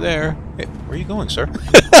go through there. Hey, where are you going, sir?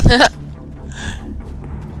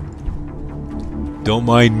 Don't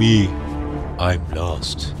mind me. I'm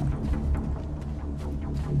lost.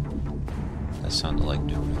 That sounded like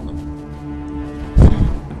doing them.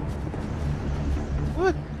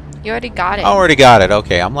 What? You already got it. I already got it.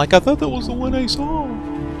 Okay, I'm like, I thought that was the one I saw.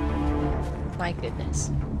 My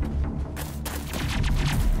goodness.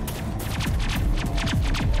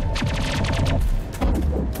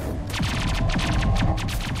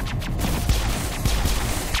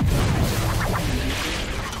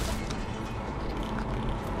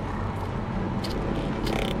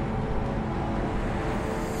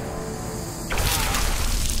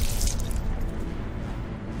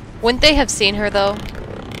 Wouldn't they have seen her, though?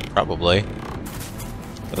 Probably.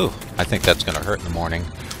 Ooh, I think that's gonna hurt in the morning.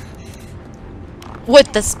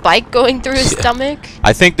 With the spike going through his stomach?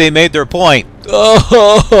 I think they made their point.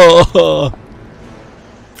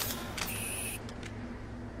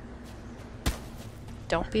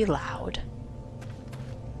 Don't be loud.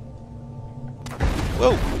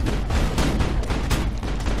 Whoa.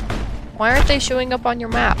 Why aren't they showing up on your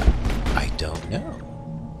map? I don't know.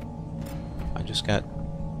 I just got...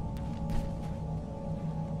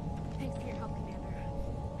 Thanks for your help, Commander.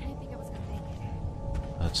 I didn't think I was gonna make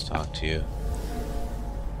it. Let's talk to you.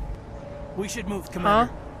 We should move,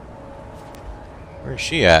 Commander. Where's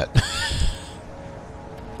she at?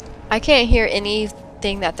 I can't hear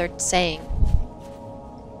anything that they're saying.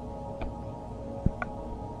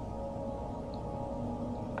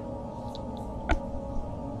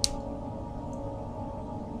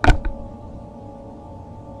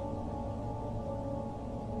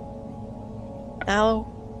 Now,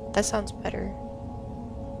 that sounds better.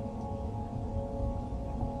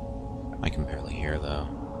 I can barely hear, though.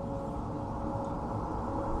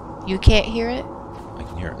 You can't hear it? I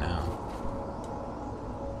can hear it now.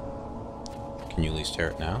 Can you at least hear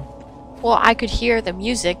it now? Well, I could hear the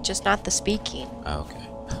music, just not the speaking. Oh, okay.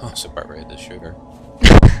 I was about ready to shoot her.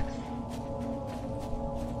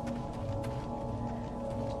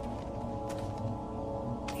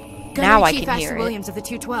 Now I Chief can hear Ashley it. Williams of the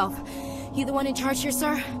 212. You the one in charge here,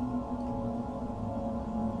 sir?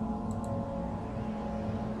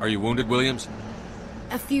 Are you wounded, Williams?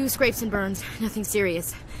 A few scrapes and burns, nothing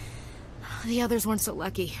serious. The others weren't so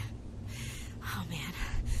lucky. Oh man.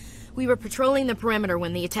 We were patrolling the perimeter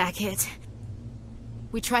when the attack hit.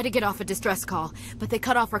 We tried to get off a distress call, but they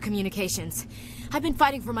cut off our communications. I've been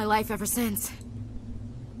fighting for my life ever since.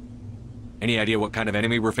 Any idea what kind of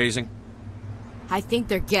enemy we're facing? I think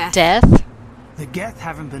they're Geth. Death? The Geth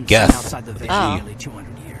haven't been Geth. seen outside the village Oh. in nearly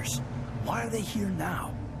 200 years. Why are they here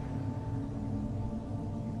now?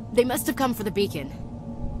 They must have come for the beacon.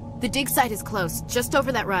 The dig site is close, just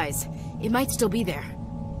over that rise. It might still be there.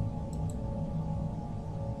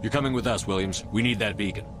 You're coming with us, Williams. We need that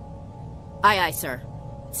beacon. Aye, aye, sir.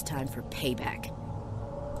 It's time for payback.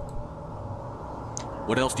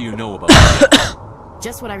 What else do you know about them?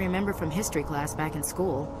 Just what I remember from history class back in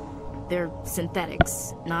school. They're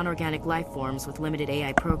synthetics, non-organic life forms with limited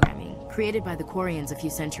AI programming, created by the Quarians a few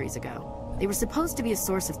centuries ago. They were supposed to be a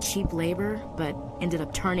source of cheap labor, but ended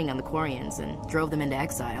up turning on the Quarians and drove them into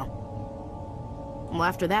exile. Well,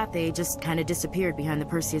 after that, they just kind of disappeared behind the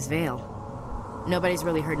Perseus Veil. Nobody's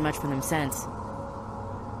really heard much from them since.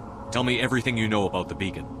 Tell me everything you know about the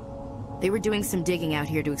beacon. They were doing some digging out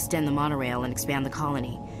here to extend the monorail and expand the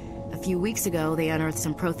colony. A few weeks ago, they unearthed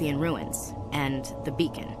some Prothean ruins, and the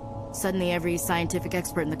beacon. Suddenly, every scientific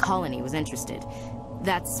expert in the colony was interested.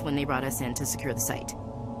 That's when they brought us in to secure the site.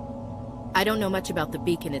 I don't know much about the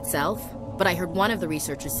beacon itself, but I heard one of the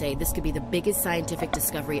researchers say this could be the biggest scientific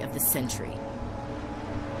discovery of the century.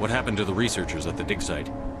 What happened to the researchers at the dig site?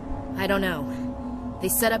 I don't know. They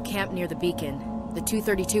set up camp near the beacon. The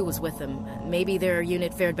 232 was with them. Maybe their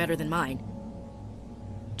unit fared better than mine.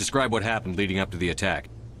 Describe what happened leading up to the attack.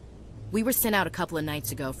 We were sent out a couple of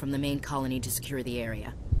nights ago from the main colony to secure the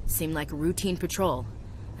area. Seemed like a routine patrol,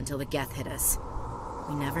 until the Geth hit us.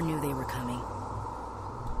 We never knew they were coming.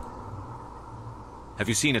 Have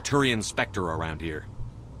you seen a Turian Spectre around here?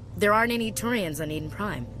 There aren't any Turians on Eden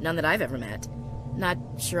Prime. None that I've ever met. Not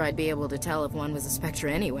sure I'd be able to tell if one was a Spectre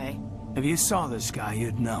anyway. If you saw this guy,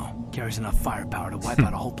 you'd know. Carries enough firepower to wipe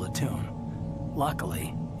out a whole platoon.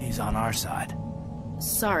 Luckily, he's on our side.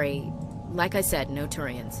 Sorry. Like I said, no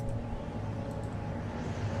Turians.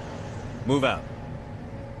 Move out.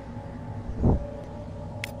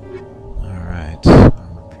 Alright.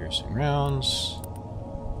 Armor-piercing rounds.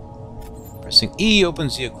 Pressing E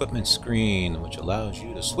opens the equipment screen, which allows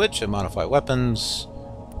you to switch and modify weapons.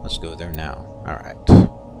 Let's go there now. Alright.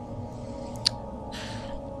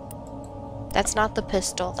 That's not the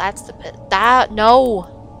pistol. That's the that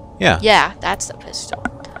no. Yeah. Yeah, that's the pistol.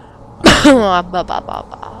 I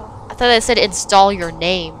thought it said install your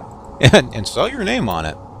name. Yeah, install your name on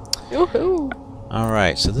it. Woohoo.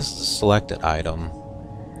 Alright, so this is the selected item.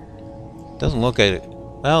 Doesn't look at it.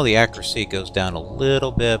 Well, the accuracy goes down a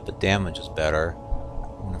little bit, but damage is better.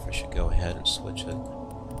 I wonder if I should go ahead and switch it.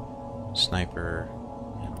 Sniper.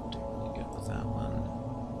 Yeah, I don't do really good with that one.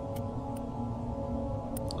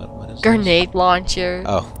 What is Grenade this? launcher.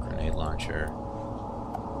 Oh, grenade launcher.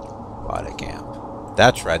 Biotic amp.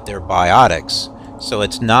 That's right, they're biotics. So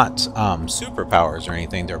it's not superpowers or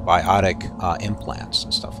anything, they're biotic implants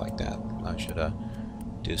and stuff like that. I should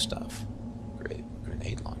do stuff. Great.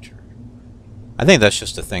 Grenade launcher. I think that's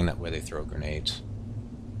just a thing that where they throw grenades.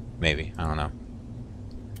 Maybe, I don't know.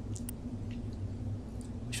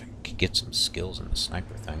 Wish I could get some skills in the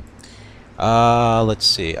sniper thing. Let's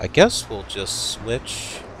see. I guess we'll just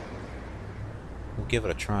switch. We'll give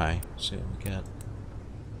it a try. See what we get.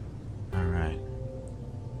 Alright.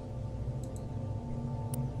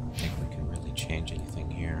 I don't think we can really change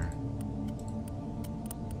anything here.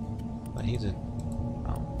 But he's a...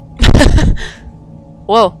 Oh.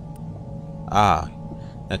 Whoa. Ah,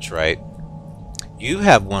 that's right. You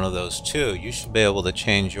have one of those too. You should be able to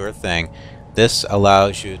change your thing. This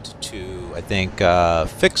allows you to I think,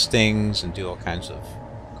 fix things and do all kinds of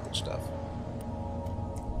cool stuff.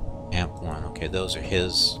 Amp 1. Okay, those are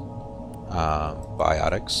his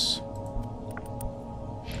biotics.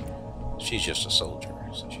 She's just a soldier,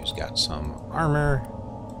 so she's got some armor.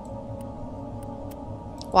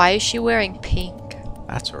 Why is she wearing pink?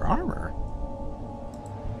 That's her armor.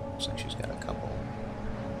 Looks like she's got a couple.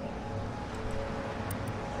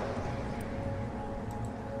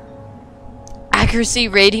 Accuracy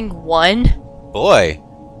rating 1? Boy,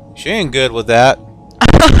 she ain't good with that.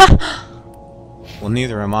 Well,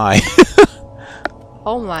 neither am I.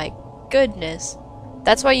 Oh my goodness.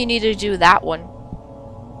 That's why you need to do that one.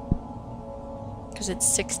 Because it's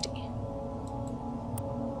 60.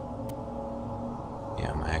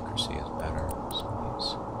 Yeah, my accuracy is better.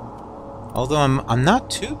 Although I'm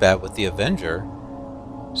not too bad with the Avenger.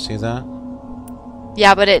 See that?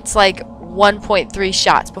 Yeah, but it's like 1.3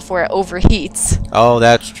 shots before it overheats. Oh,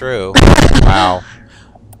 that's true. Wow.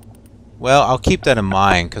 Well, I'll keep that in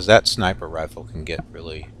mind because that sniper rifle can get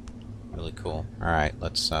really, really cool. All right,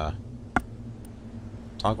 let's toggle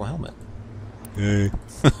helmet. Hey.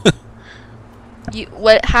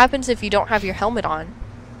 What happens if you don't have your helmet on?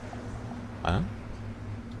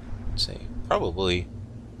 Let's see. Probably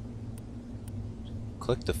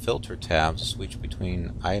click the filter tab to switch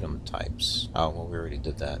between item types. Oh, well, we already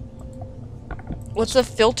did that. What's a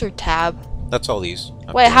filter tab? That's all these.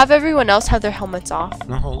 Wait, have everyone else have their helmets off?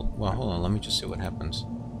 No, hold on. Let me just see what happens.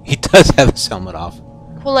 He does have his helmet off.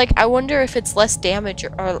 Well, like, I wonder if it's less damage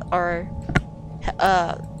or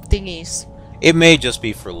thingies. It may just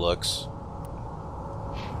be for looks.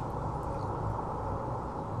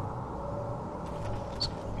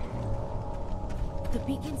 The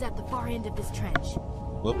beacon's at the far end of this trench.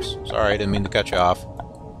 Whoops. Sorry, I didn't mean to cut you off.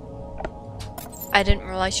 I didn't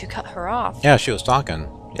realize you cut her off. Yeah, she was talking.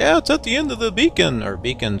 Yeah, it's at the end of the beacon, or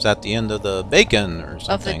beacon's at the end of the bacon, or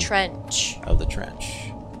something. Of the trench. Of the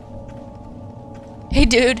trench. Hey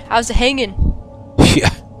dude, how's it hanging? Yeah.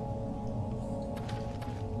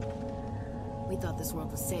 We thought this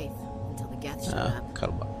world was safe until the Geth showed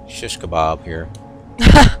up. Shish kebab here.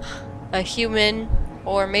 A human,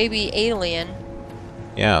 or maybe alien.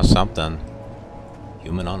 Yeah, something.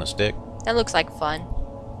 Human on a stick. That looks like fun.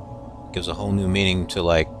 Gives a whole new meaning to,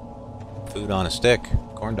 like, food on a stick.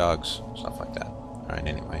 Corn dogs. Stuff like that. Alright,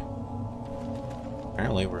 anyway.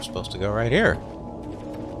 Apparently we're supposed to go right here.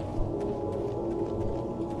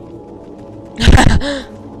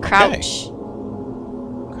 Crouch.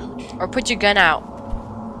 Crouch. Or put your gun out.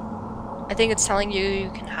 I think it's telling you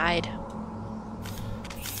you can hide.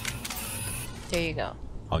 There you go.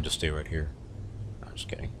 I'll just stay right here. I'm just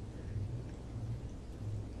kidding.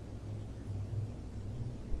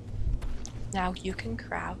 Now you can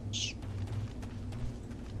crouch.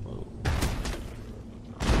 Whoa.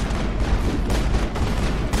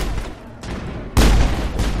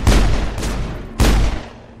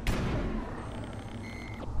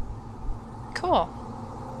 Cool.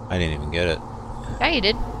 I didn't even get it. Yeah, you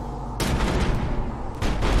did.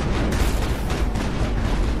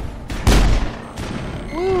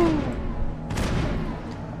 Woo!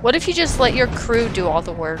 What if you just let your crew do all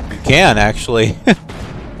the work? You can, actually.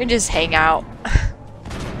 You just hang out.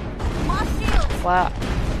 Wow.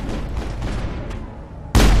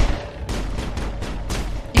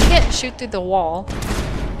 You can't shoot through the wall.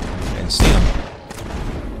 I didn't see him.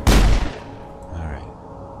 Alright.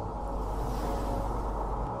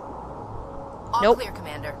 All Nope. clear,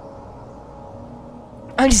 Commander.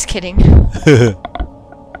 I'm just kidding. It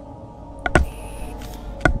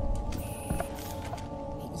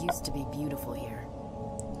used to be beautiful here.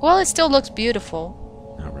 Well, it still looks beautiful.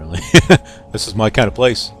 Not really. This is my kind of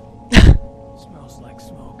place. Smells like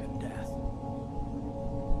smoke and death.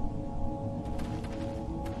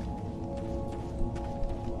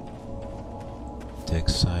 Dig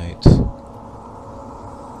site.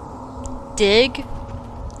 Dig?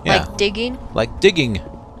 Yeah. Like digging? Like digging.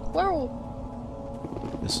 Whoa.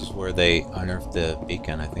 This is where they unearthed the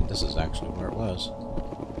beacon. I think this is actually where it was.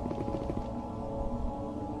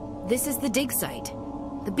 This is the dig site.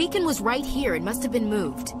 The beacon was right here. It must have been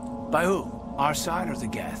moved. By who? Our side or the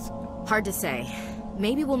Geth? Hard to say.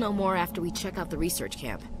 Maybe we'll know more after we check out the research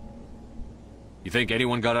camp. You think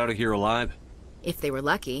anyone got out of here alive? If they were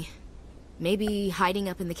lucky. Maybe hiding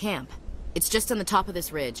up in the camp. It's just on the top of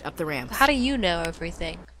this ridge, up the ramp. How do you know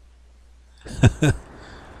everything?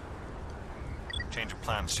 Change of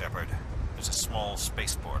plans, Shepard. There's a small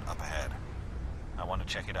spaceport up ahead. I want to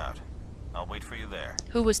check it out. I'll wait for you there.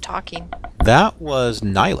 Who was talking? That was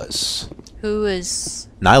Nihilus. Who is...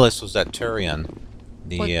 Nihilus was that Turian.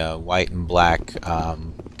 The white and black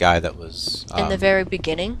guy that was... in the very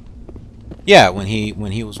beginning? Yeah, when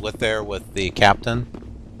he was with the captain.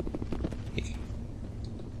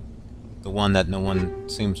 The one that no one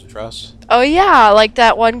seems to trust. Oh yeah, like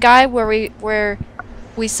that one guy where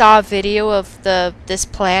we saw a video of this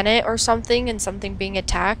planet or something and something being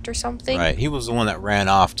attacked or something. Right, he was the one that ran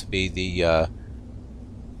off to be the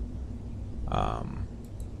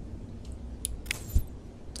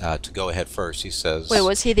to go ahead first. He says. Wait,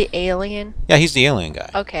 was he the alien? Yeah, he's the alien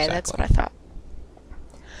guy. Okay, exactly. that's what I thought.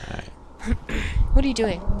 All right. What are you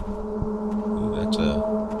doing? Ooh, that's a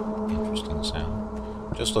interesting sound.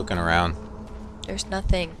 Just looking around. There's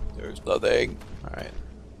nothing. There's nothing. All right.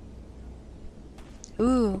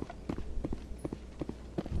 Ooh.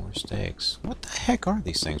 More stakes. What the heck are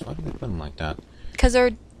these things? Why do they put them like that? Because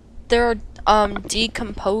they're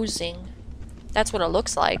decomposing. That's what it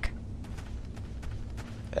looks like.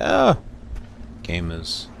 Yeah. Game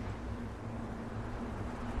is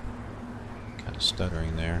kind of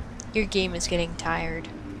stuttering there. Your game is getting tired.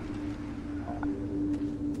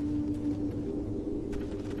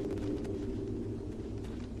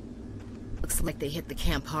 Looks like they hit the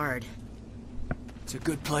camp hard. It's a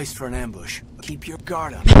good place for an ambush. Keep your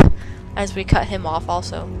guard up. As we cut him off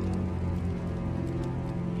also.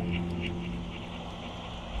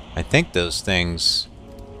 I think those things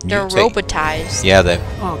They're mutate. robotized. Yeah, they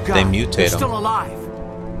Oh God, they mutate they're them. still alive.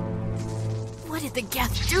 What did the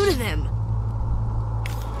Geth do to them?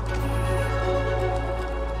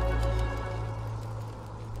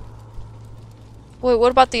 Wait,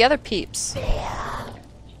 what about the other peeps?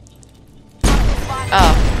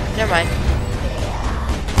 Oh, never mind.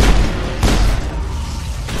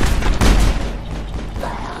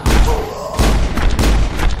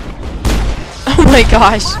 my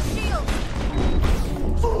gosh.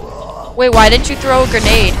 Wait, why didn't you throw a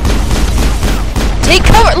grenade? Take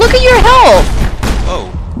cover! Look at your health!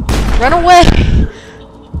 Whoa. Run away!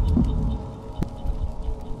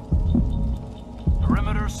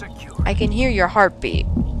 Perimeter secure. I can hear your heartbeat.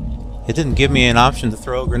 It didn't give me an option to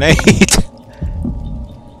throw a grenade.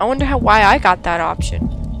 I wonder why I got that option.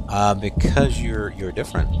 Because you're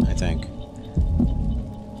different, I think.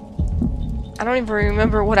 I don't even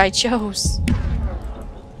remember what I chose.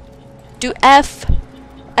 Do F.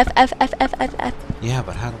 F, F, F, F, F, F. Yeah,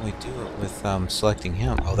 but how do we do it with selecting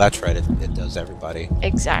him? Oh, that's right. It does everybody.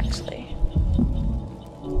 Exactly.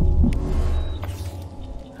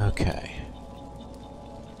 Okay.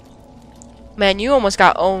 Man, you almost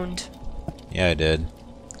got owned. Yeah, I did.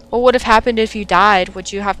 What would have happened if you died?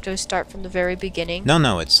 Would you have to start from the very beginning?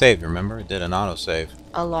 No, it saved, remember? It did an autosave.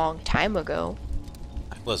 A long time ago.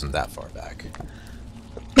 I wasn't that far back.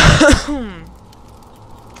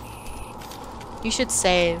 You should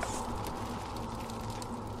save.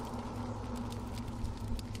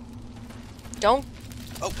 Don't.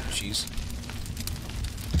 Oh, jeez.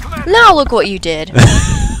 Now look what you did.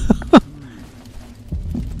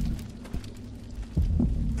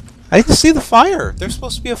 I didn't see the fire. There's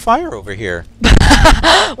supposed to be a fire over here.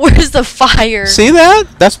 Where's the fire? See that?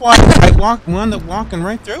 That's why I wound up walking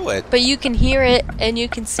right through it. But you can hear it, and you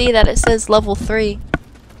can see that it says level 3.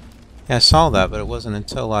 Yeah, I saw that, but it wasn't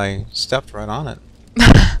until I stepped right on it.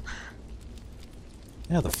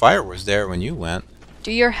 Yeah, the fire was there when you went.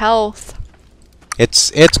 Do your health.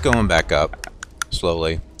 It's going back up.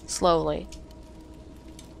 Slowly. Slowly.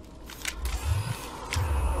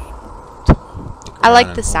 I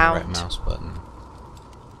like the sound. Right mouse button.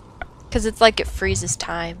 Because it's like it freezes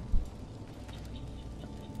time.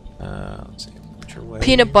 Let's see. Which way?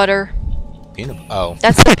 Peanut butter. Oh.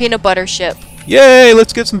 That's the peanut butter ship. Yay!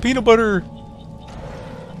 Let's get some peanut butter!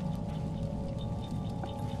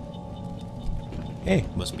 Hey,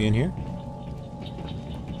 must be in here.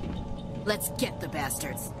 Let's get the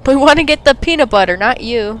bastards. We want to get the peanut butter, not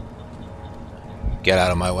you. Get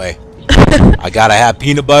out of my way. I gotta have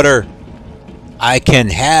peanut butter. I can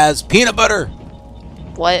has peanut butter.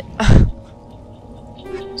 What?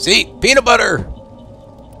 See? Peanut butter!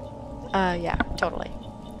 Yeah, totally.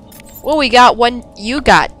 Well, we got one. You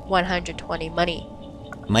got 120 money.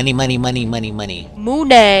 Money, money, money, money, money.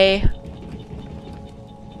 Mooney.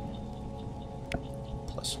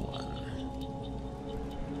 +1.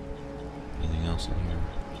 Anything else in here?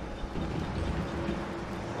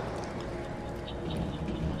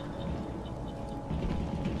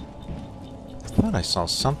 I thought I saw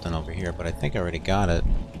something over here, but I think I already got it.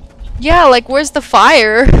 Yeah, like where's the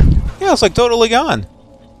fire? Yeah, it's like totally gone.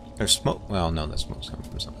 There's smoke. Well, no, that smoke's coming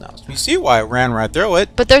from something else. You see why I ran right through it?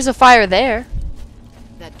 But there's a fire there.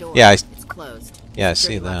 That door. Yeah, it's closed. Yeah, I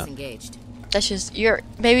see that. Engaged. That's just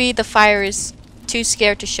maybe the fire is too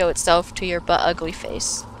scared to show itself to your butt ugly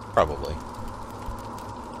face. Probably.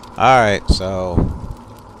 Alright, so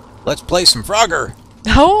let's play some Frogger.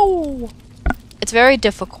 Oh! It's very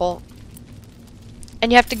difficult.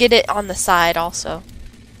 And you have to get it on the side also.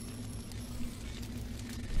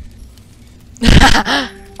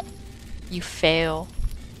 You fail.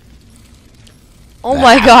 Oh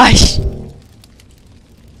my gosh!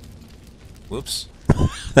 Whoops.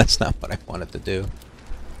 That's not what I wanted to do.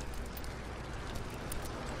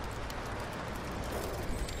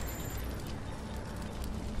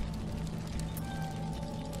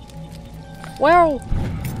 Well.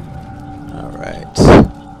 Alright.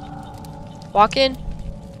 Walk in.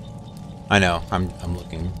 I know, I'm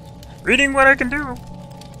looking. Reading what I can do.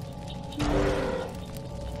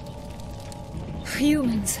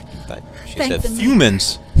 Humans. But she Thank said them.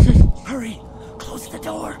 humans. Hurry. Close the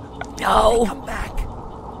door. No. Come back.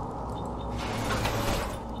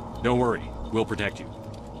 Don't worry. We'll protect you.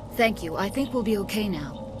 Thank you. I think we'll be okay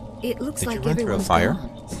now. It looks Did you like run through a everyone's fire?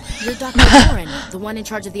 gone. You're Dr. Warren, the one in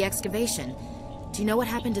charge of the excavation. Do you know what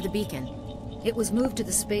happened to the beacon? It was moved to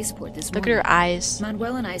the spaceport this Look at morning. her eyes.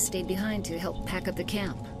 Manuel and I stayed behind to help pack up the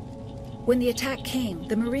camp. When the attack came,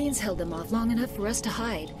 the Marines held them off long enough for us to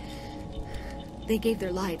hide. They gave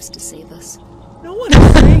their lives to save us. No one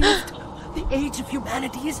is saved. The age of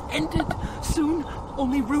humanity is ended. Soon,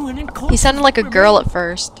 only ruin and corpses. He sounded like a girl at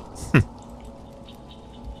first.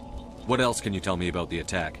 What else can you tell me about the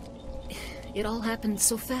attack? It all happened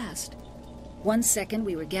so fast. 1 second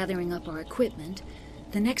we were gathering up our equipment.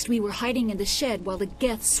 The next we were hiding in the shed while the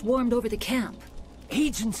Geth swarmed over the camp.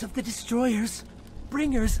 Agents of the destroyers,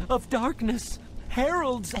 bringers of darkness,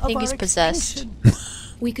 heralds of I think our he's possessed. extinction.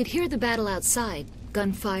 We could hear the battle outside.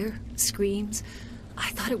 Gunfire, screams. I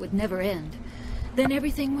thought it would never end. Then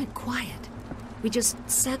everything went quiet. We just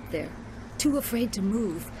sat there, too afraid to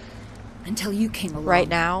move, until you came along. Right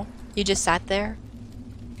now? You just sat there?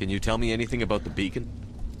 Can you tell me anything about the beacon?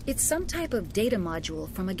 It's some type of data module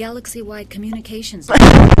from a galaxy-wide communications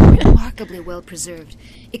network, remarkably well preserved.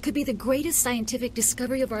 It could be the greatest scientific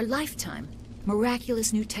discovery of our lifetime.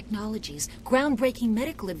 Miraculous new technologies, groundbreaking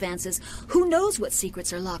medical advances. Who knows what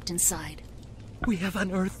secrets are locked inside? We have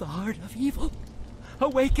unearthed the heart of evil,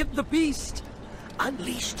 awakened the beast,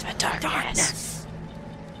 unleashed the darkness.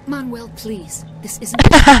 Manuel, please. This isn't...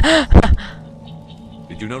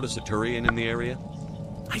 Did you notice a Turian in the area?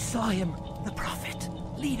 I saw him, the prophet,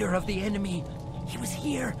 leader of the enemy. He was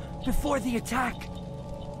here before the attack.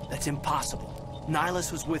 That's impossible.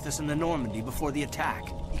 Nihilus was with us in the Normandy before the attack.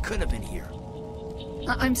 He couldn't have been here.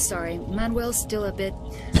 I'm sorry. Manuel's still a bit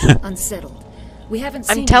unsettled. We haven't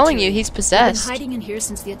seen I'm telling Turian. you, he's possessed. We've been hiding in here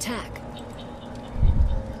since the attack.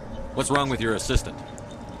 What's wrong with your assistant?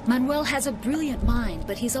 Manuel has a brilliant mind,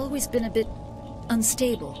 but he's always been a bit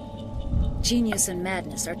unstable. Genius and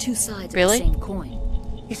madness are two sides of the same coin.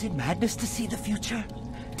 Is it madness to see the future?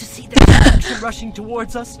 To see the destruction rushing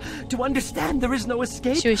towards us? To understand there is no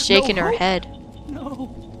escape? She was shaking no her hope? head.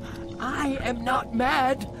 No, I am not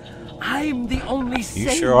mad. I'm the only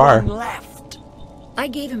sane sure are. one left. I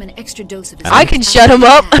gave him an extra dose of his... I can shut him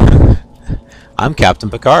up. I'm Captain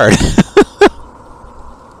Picard.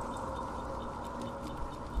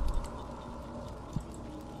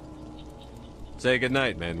 Say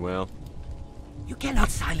goodnight, Manuel. You cannot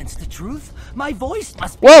silence the truth. My voice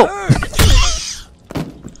must be Whoa. heard.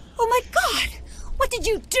 Oh my god! What did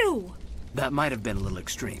you do? That might have been a little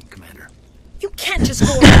extreme, Commander. You can't just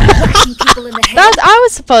go around whacking people in the head. I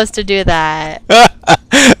was supposed to do that.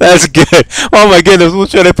 That's good. Oh my goodness, what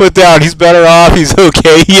should I put down? He's better off. He's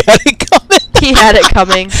okay. He had it coming. He had it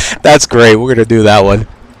coming. That's great. We're gonna do that one.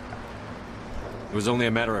 It was only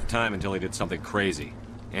a matter of time until he did something crazy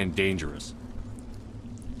and dangerous.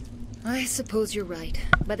 I suppose you're right.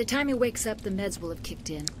 By the time he wakes up, the meds will have kicked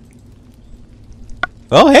in.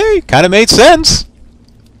 Well, hey, kind of made sense.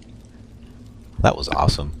 That was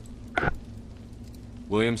awesome.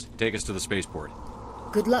 Williams, take us to the spaceport.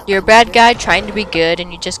 Good luck. You're a bad guy trying to be good,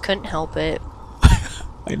 and you just couldn't help it.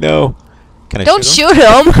 I know. Can I Don't shoot shoot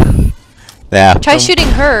him. Yeah. Try shooting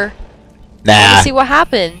her. Nah. See what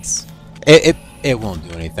happens. It won't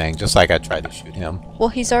do anything. Just like I tried to shoot him. Well,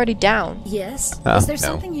 he's already down. Yes? Oh, Is there no.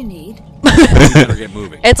 something you need? Better get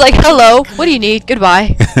moving. It's like, hello, what do you need?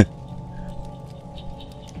 Goodbye.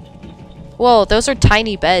 Whoa, those are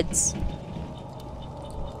tiny beds.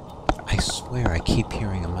 I swear I keep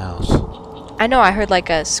hearing a mouse. I know, I heard like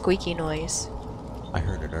a squeaky noise. I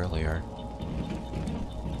heard it earlier.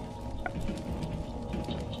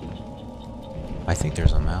 I think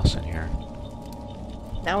there's a mouse in here.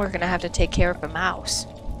 Now we're gonna have to take care of a mouse.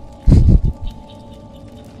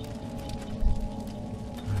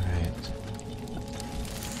 Alright.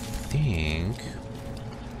 I think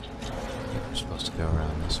we're supposed to go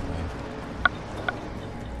around this way.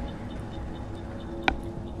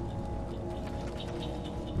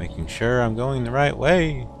 Making sure I'm going the right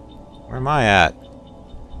way. Where am I at?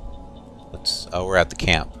 Oh, we're at the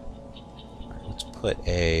camp. Alright, let's put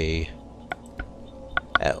a...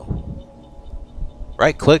 Oh.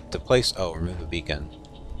 Right click to place... Oh, remove a beacon.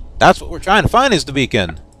 That's what we're trying to find, is the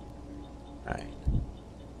beacon. Alright.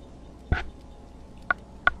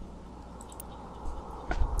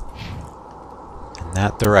 In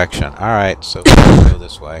that direction. Alright, so let's go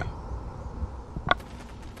this way.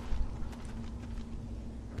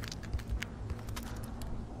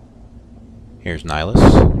 Here's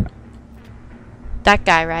Nihilus. That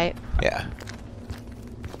guy, right? Yeah.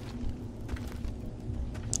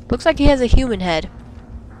 Looks like he has a human head.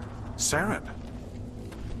 Saren.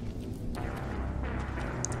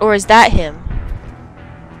 Or is that him?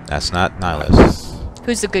 That's not Nihilus.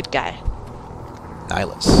 Who's the good guy?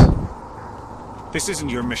 Nihilus. This isn't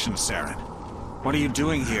your mission, Saren. What are you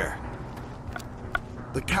doing here?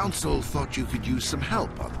 The Council thought you could use some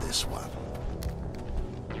help on this one.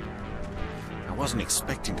 I wasn't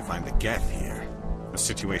expecting to find the Geth here. The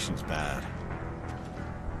situation's bad.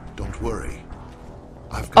 Don't worry.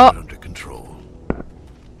 I've got it under control.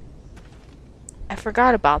 I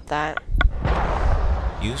forgot about that.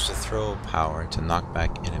 Use the throw power to knock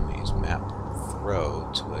back enemies. Map throw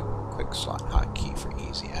to a quick slot hotkey for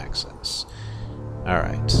easy access.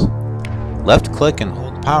 Alright. Left click and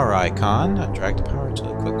hold the power icon. Drag the power to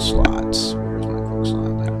a quick slot. Where's my quick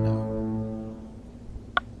slot? I don't know.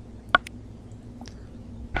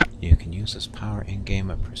 You can use this power in-game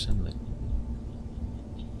by pressing the...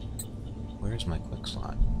 Where's my quick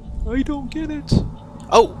slot? I don't get it.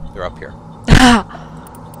 Oh! They're up here.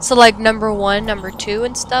 So like number 1, number 2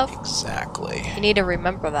 and stuff? Exactly. You need to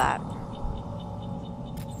remember that.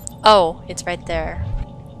 Oh, it's right there.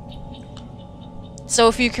 So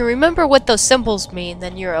if you can remember what those symbols mean,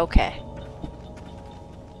 then you're okay.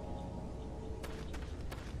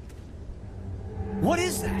 What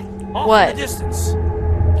is that? Off What? in the distance.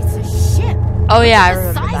 It's a ship. Oh yeah, I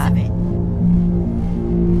Look at the remember size that. of it.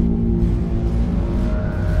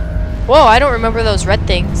 Whoa, I don't remember those red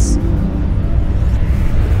things.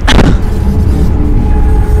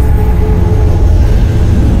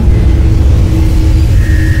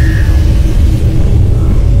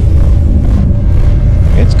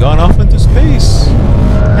 It's gone off into space.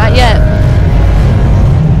 Not yet.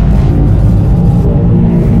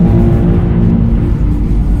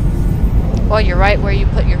 Well, you're right where you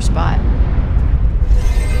put your spot.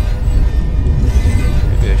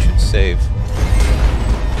 Maybe I should save.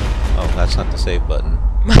 Oh, that's not the save button.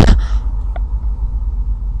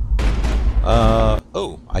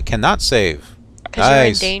 Oh, I cannot save. Because you're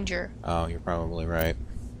in danger. Oh, you're probably right.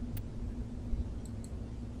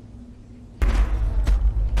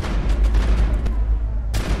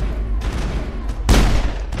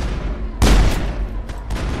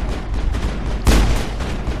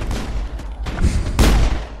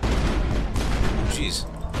 Jeez.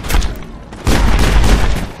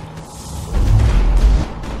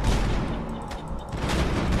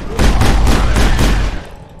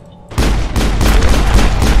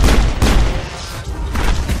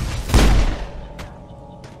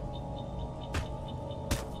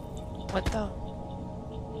 What the?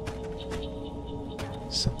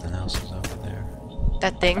 Something else is over there.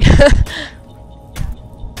 That thing.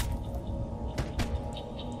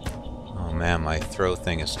 Oh man, my throw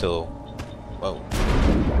thing is still... Whoa.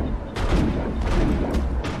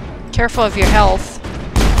 Careful of your health.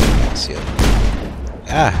 Can't see it.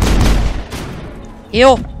 Ah!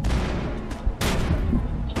 Heal.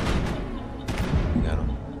 Got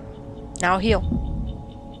him. Now heal.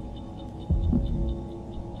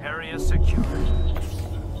 Area secure.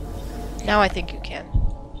 Now I think you can.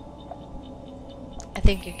 I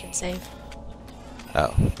think you can save.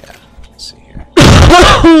 Oh, yeah. Let's see here.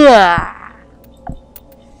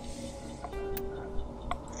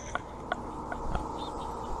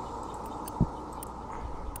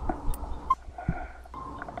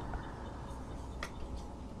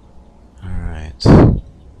 Alright.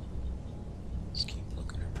 Let's keep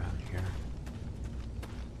looking around here.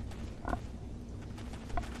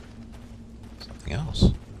 Something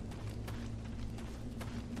else.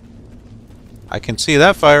 I can see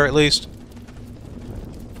that fire at least.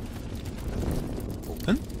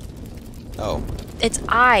 Open? Oh. It's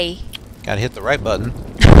I. Gotta hit the right button.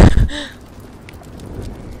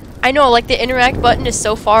 I know, like the interact button is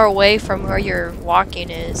so far away from where your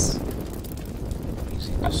walking is.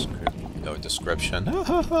 Easy description.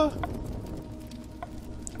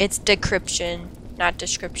 It's decryption, not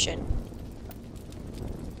description.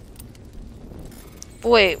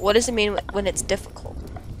 Wait, what does it mean when it's difficult?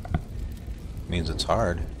 Means it's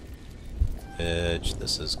hard. Which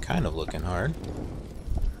this is kind of looking hard.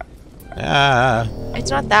 Ah.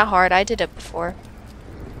 It's not that hard. I did it before.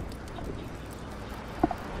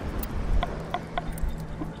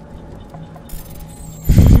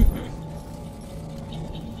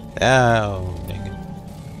 Oh, dang it.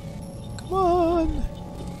 Come on.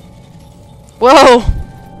 Whoa.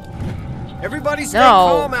 Everybody stay No.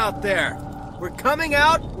 calm out there. We're coming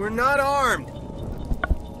out. We're not armed.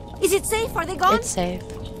 Is it safe? Are they gone? It's safe.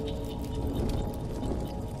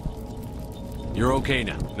 You're okay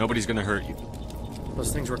now. Nobody's gonna hurt you.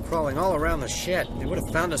 Those things were crawling all around the shed. They would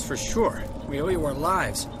have found us for sure. We owe you our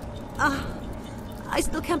lives. I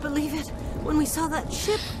still can't believe it. When we saw that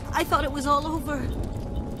ship, I thought it was all over.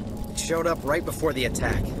 It showed up right before the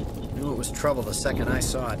attack. Knew it was trouble the second I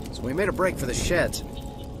saw it, so we made a break for the sheds.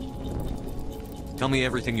 Tell me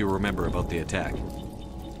everything you remember about the attack.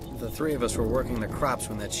 The three of us were working the crops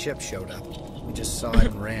when that ship showed up. We just saw it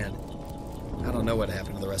and ran. I don't know what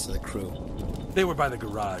happened to the rest of the crew. They were by the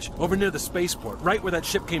garage, over near the spaceport, right where that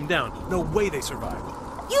ship came down. No way they survived.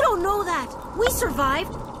 You don't know that. We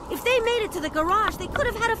survived. If they made it to the garage, they could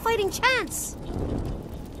have had a fighting chance.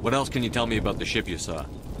 What else can you tell me about the ship you saw?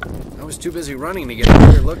 I was too busy running to get a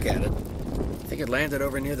clear look at it. I think it landed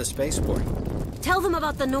over near the spaceport. Tell them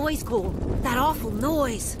about the noise, Cole. That awful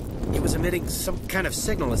noise. It was emitting some kind of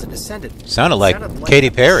signal as it descended. Sounded like Katy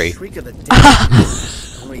the Perry. Shriek of the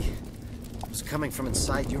dead. Only it was coming from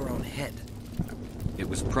inside your own head. It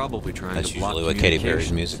was probably trying That's to block usually what Katy Perry's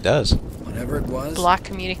communication. music does. Whatever it was. Block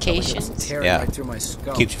communications. Tearing Yeah. right through my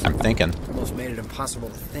skull. Keeps you from thinking. Almost made it impossible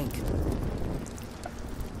to think.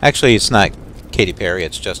 Actually, it's not Katy Perry,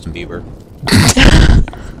 it's Justin Bieber.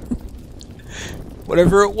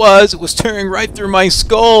 Whatever it was tearing right through my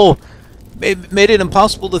skull. Made it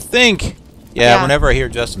impossible to think. Yeah, whenever I hear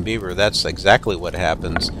Justin Bieber, that's exactly what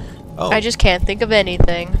happens. Oh. I just can't think of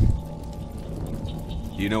anything.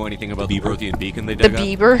 Do you know anything about the Prothean beacon they dug up?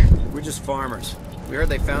 The Bieber? We're just farmers. We heard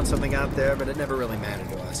they found something out there, but it never really mattered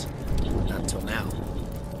to us. Not until now.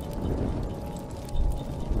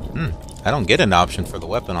 I don't get an option for the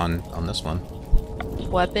weapon on this one.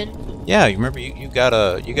 Weapon? Yeah, you remember you got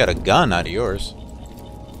a gun out of yours.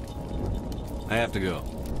 I have to go.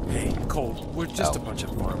 Hey, Cole, we're just a bunch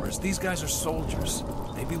of farmers. These guys are soldiers.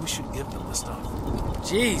 Maybe we should give them the stuff.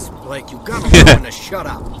 Jeez, Blake, you gotta learn to shut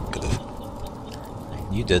up.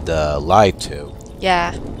 You did lie to.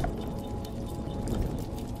 Yeah.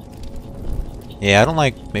 Yeah, I don't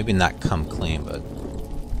like maybe not come clean, but.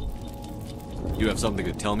 You have something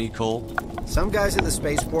to tell me, Cole? Some guys at the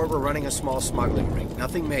spaceport were running a small smuggling ring.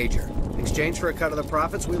 Nothing major. In exchange for a cut of the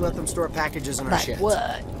profits, we let them store packages in our sheds.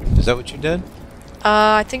 What? Is that what you did?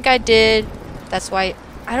 I think I did. That's why.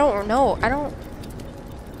 I don't know. I don't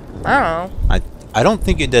know. I don't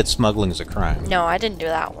think you did smuggling as a crime. No, I didn't do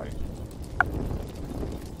that one.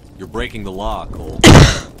 You're breaking the law, Cole.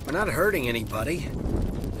 We're not hurting anybody.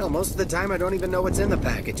 Hell, most of the time I don't even know what's in the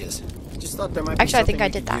packages. Just thought there might be Actually, I think something I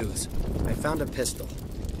we did could that. use. I found a pistol.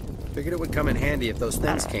 Figured it would come in handy if those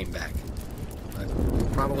things came back. But we'll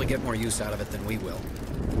probably get more use out of it than we will.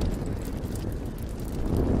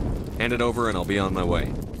 Hand it over and I'll be on my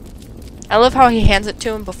way. I love how he hands it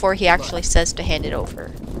to him before he actually says to hand it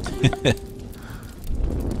over.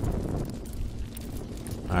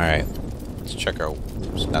 Alright. Let's check our...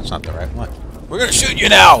 Oops, that's not the right one. We're gonna shoot you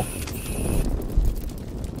now!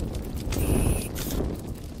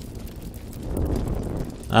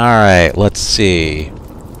 Alright, let's see.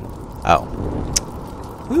 Oh.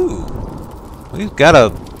 Ooh. We've got a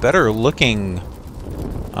better looking...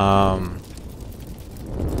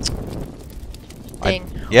 Thing.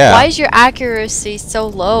 Yeah. Why is your accuracy so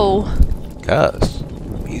low? Because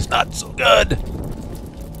he's not so good.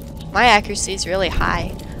 My accuracy is really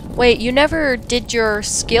high. Wait, you never did your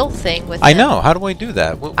skill thing with I him. know. How do I do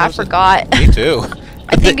that? What I was it? forgot. Me too.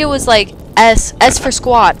 I think it was like S for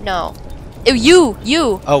squad. No. You.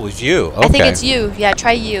 Oh, it was you. Okay. I think it's you. Yeah,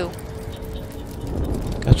 try you.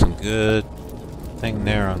 Got some good thing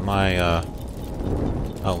there on my,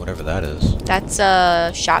 oh, whatever that is. That's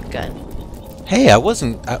a shotgun. Hey, I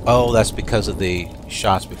wasn't... oh, that's because of the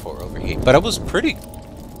shots before overheat. But I was pretty...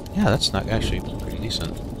 Yeah, that's not actually pretty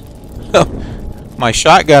decent. My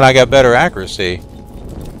shotgun, I got better accuracy.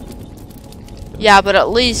 Yeah, but at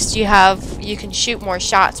least you can shoot more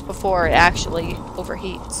shots before it actually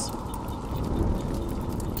overheats.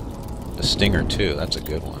 The Stinger 2, that's a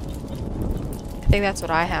good one. I think that's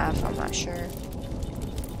what I have. I'm not sure.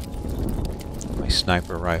 My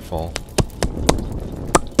sniper rifle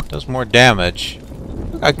does more damage.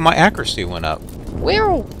 Like my accuracy went up.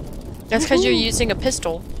 Where? That's because you're using a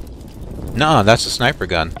pistol. No, that's a sniper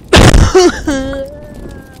gun.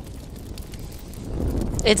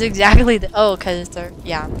 It's exactly the... Oh, because they're...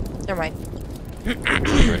 Yeah. Never mind.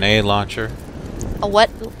 Grenade launcher. A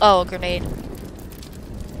what? Oh, a grenade.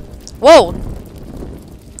 Whoa!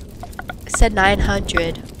 It said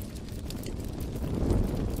 900.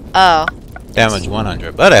 Oh. Damage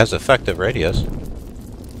 100, but it has effective radius.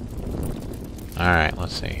 Alright,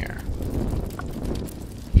 let's see here.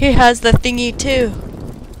 He has the thingy too.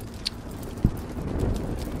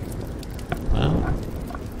 Well,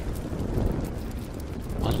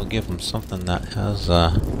 might as well give him something that has,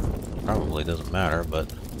 probably doesn't matter,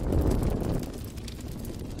 but...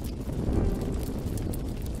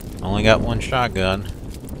 Only got one shotgun.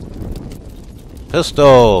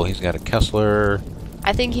 Pistol! He's got a Kessler.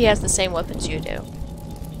 I think he has the same weapons you do.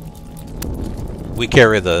 We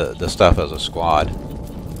carry the stuff as a squad.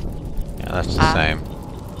 Yeah, that's the same.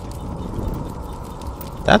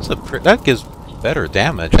 That gives better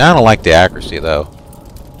damage. I don't like the accuracy though.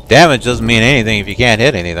 Damage doesn't mean anything if you can't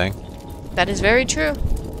hit anything. That is very true.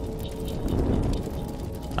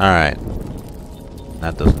 Alright.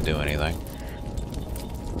 That doesn't do anything.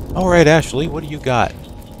 Alright, Ashley, what do you got?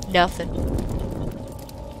 Nothing.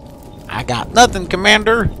 I got nothing,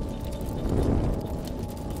 Commander!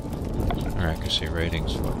 Our accuracy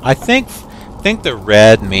ratings for... I think the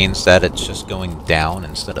red means that it's just going down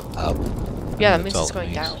instead of up. Yeah, that means it's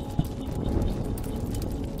going down.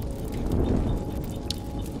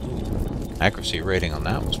 Accuracy rating on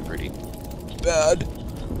that was pretty bad.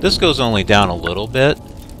 This goes only down a little bit.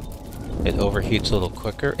 It overheats a little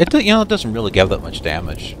quicker. It doesn't really give that much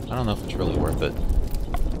damage. I don't know if it's really worth it.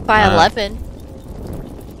 By 11.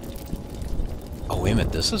 Oh, wait a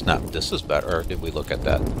minute. This is not... This is better. Or did we look at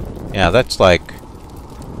that? Yeah, that's like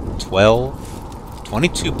 12...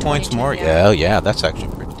 22 points more. Yeah, yeah, that's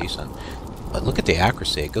actually pretty decent. But look at the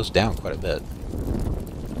accuracy. It goes down quite a bit.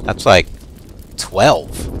 That's like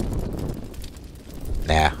 12.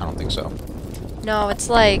 Nah, I don't think so. No, it's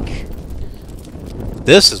like...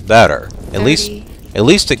 This is better. 30. At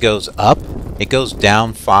least it goes up. It goes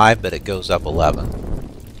down 5, but it goes up 11.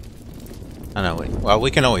 I know. Well,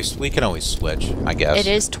 we can always switch, I guess. It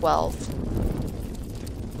is 12.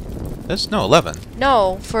 This no 11.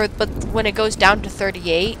 No, but when it goes down to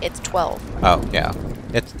 38, it's 12. Oh yeah,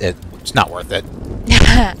 it's not worth it.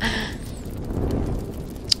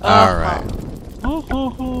 All right.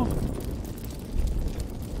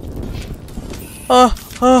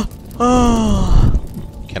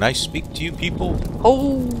 Can I speak to you people?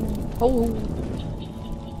 Oh.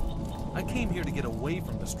 I came here to get away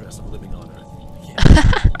from the stress of living on Earth.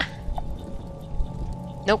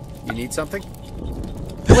 Nope. You need something?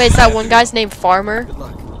 Wait, is that one guy's named Farmer? Good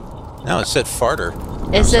luck. No, it said Farter.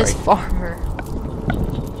 It says Farmer.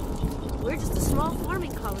 We're just a small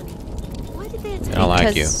farming colony. Why did they attack? I don't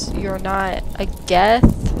like you. Because you're not a Geth.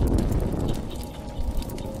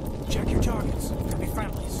 Check your targets. Could be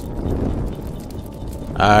friendlies.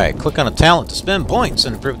 Alright, click on a talent to spend points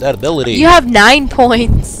and improve that ability. You have 9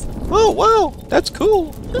 points. Oh, wow, that's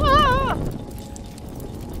cool. Ah.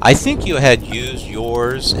 I think you had used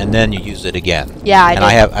yours and then you used it again. Yeah, I did.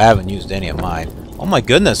 I haven't used any of mine. Oh my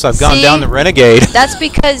goodness, I've gone down the Renegade. That's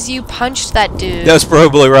because you punched that dude. That's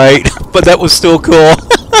probably right, but that was still cool.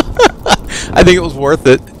 I think it was worth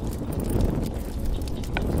it.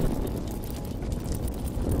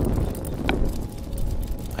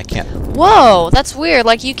 I can't. Whoa, that's weird.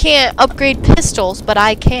 Like, you can't upgrade pistols, but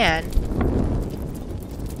I can.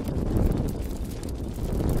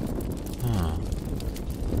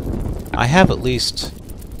 I have at least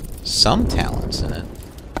some talents in it.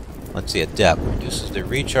 Let's see, Adept reduces the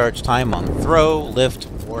recharge time on throw, lift,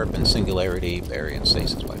 warp, and singularity, bury, and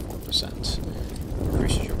stasis by 4%.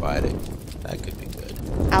 Increases your body. That could be good.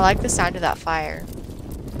 I like the sound of that fire.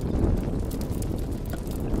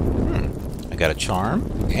 I got a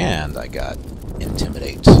charm, and I got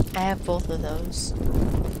intimidate. I have both of those.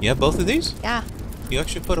 You have both of these? Yeah. You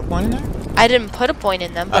actually put a point in there? I didn't put a point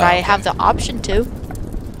in them, but okay. I have the option to.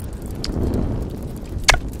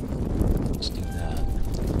 Let's do that.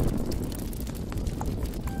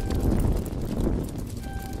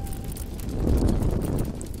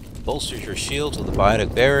 Bolsters your shields with a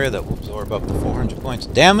biotic barrier that will absorb up to 400 points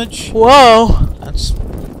of damage. Whoa! That's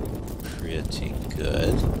pretty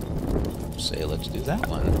good. Say, let's do that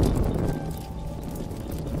one.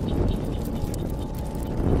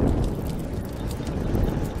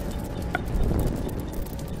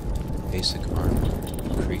 Basic armor.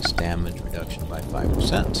 Increased damage reduction by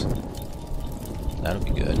 5%. That'll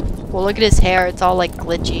be good. Well, look at his hair. It's all, like,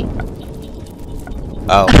 glitchy.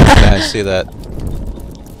 Oh, yeah, I see that.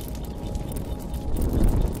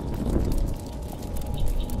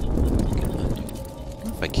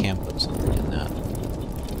 If I can put something in that.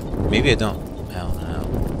 Maybe I don't. No.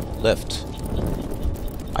 Lift.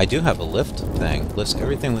 I do have a lift thing. Lifts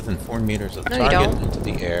everything within 4 meters of the target into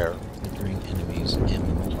the air, entering enemies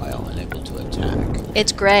immobile, unable to attack.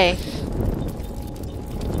 It's gray.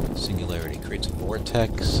 Singularity creates a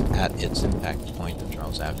vortex at its impact point that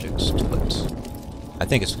draws objects to it. I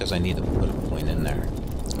think it's because I need to put a point in there.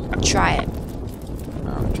 Try it.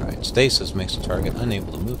 I'll try it. Stasis makes the target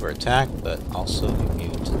unable to move or attack, but also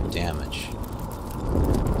immune to damage.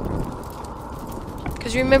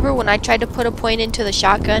 Because remember when I tried to put a point into the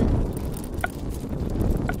shotgun?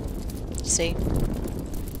 See?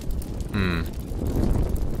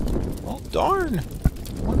 Oh, darn!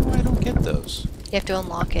 Why do I don't get those? You have to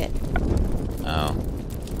unlock it. Oh. How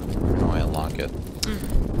do I unlock it?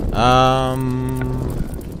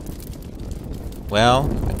 Well,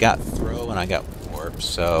 I got throw and I got warp,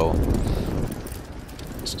 so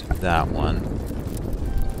let's do that one.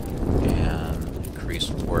 And increase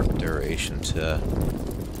warp duration to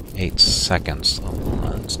 8 seconds. Oh,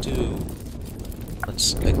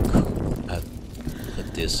 let's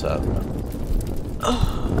put this up.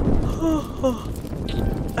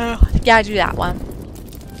 Yeah, do that one.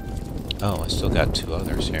 Oh, I still got 2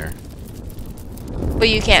 others here. But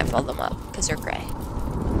you can't fill them up because they're gray.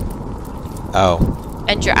 Oh.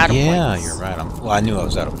 And you're out of points. Yeah, you're right. Well, I knew I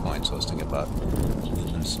was out of points, so I was thinking about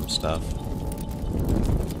moving some stuff.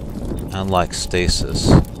 Unlike stasis.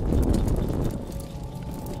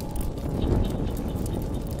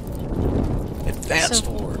 Advanced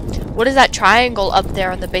warp. What is that triangle up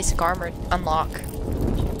there on the basic armor unlock?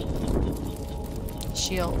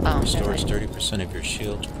 Shield. Oh, Restores 30% of your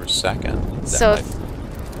shields per second. So if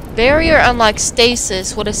barrier unlocks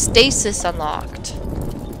stasis, what is stasis unlocked?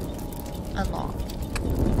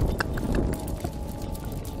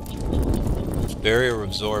 Barrier will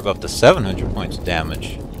absorb up to 700 points of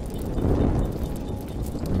damage.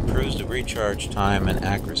 Improves the recharge time and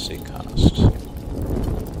accuracy cost.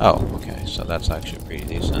 Oh, okay, so that's actually pretty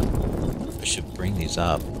decent. I should bring these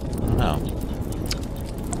up. I don't know.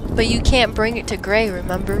 But you can't bring it to gray,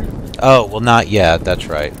 remember? Oh, well, not yet. That's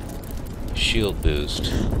right. Shield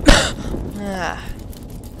boost. Ah.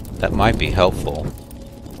 That might be helpful.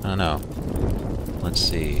 I don't know. Let's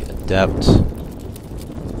see. Adept.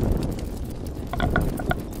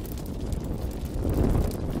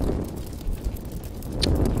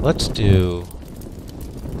 Let's do...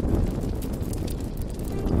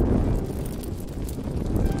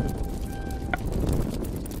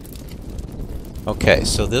 Okay,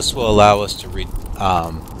 so this will allow us to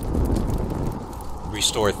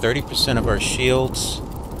restore 30% of our shields.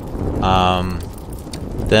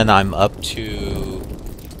 Then I'm up to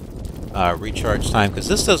recharge time, because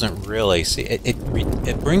this doesn't really see it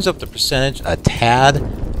brings up the percentage a tad,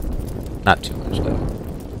 not too much though.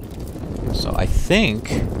 So I think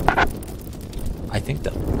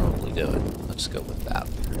that will probably do it. Let's go with that.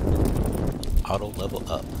 Auto level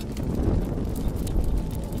up.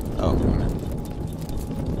 Oh,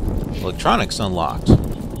 electronics unlocked.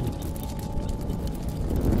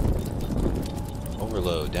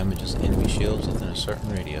 Overload damages enemy shields within a certain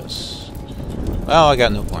radius. Well, I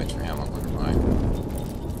got no points for ammo. Never mind.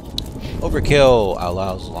 Overkill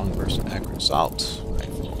allows long burst of accurate assault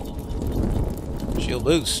rifle. Shield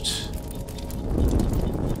boost.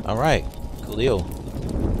 All right, cool deal.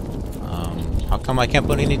 How come I can't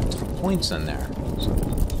put any points in there?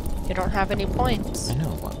 You don't have any points. I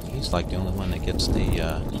know. Well, he's like the only one that gets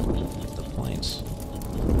the points.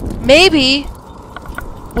 Maybe,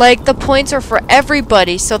 like, the points are for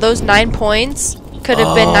everybody, so those 9 points could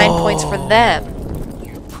have been 9 points for them.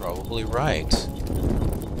 You're probably right.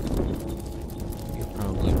 You're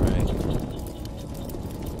probably right.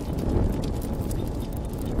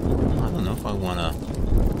 I don't know if I want to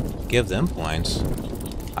give them points.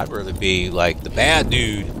 I'd rather be like the bad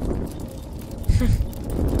dude.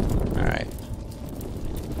 Alright.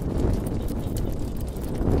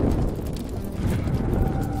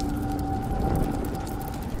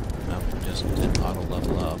 Nope, just didn't auto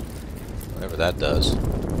level up. Whatever that does.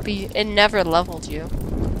 But it never leveled you.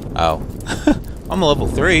 Oh. I'm a level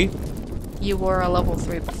 3. You were a level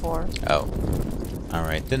 3 before. Oh.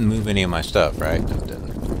 Alright, didn't move any of my stuff, right? No, it didn't.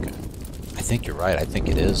 Okay. I think you're right. I think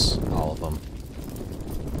it is all of them.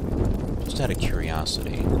 Just out of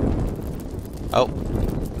curiosity. Oh,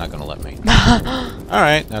 not gonna let me.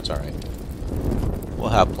 Alright, that's alright. We'll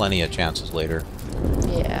have plenty of chances later.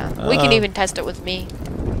 Yeah, we can even test it with me.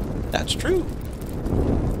 That's true.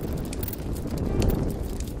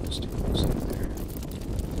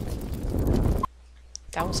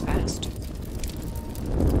 That was fast.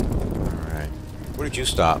 Alright. Where did you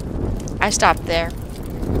stop? I stopped there.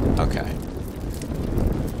 Okay.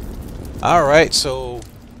 Alright, so...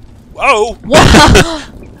 Whoa!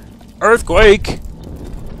 Earthquake!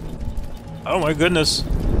 Oh my goodness.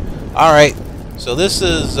 Alright, so this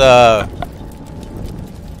is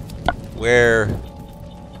where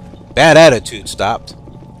Bad Attitude stopped.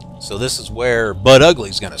 So this is where Bud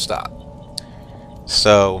Ugly's gonna stop.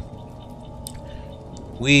 So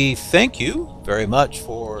we thank you very much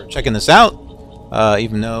for checking this out.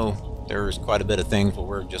 Even though there's quite a bit of things where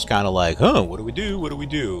we're just kind of like, huh, what do we do? What do we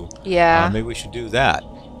do? Yeah. Maybe we should do that.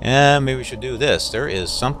 And maybe we should do this. There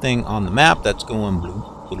is something on the map that's going blue,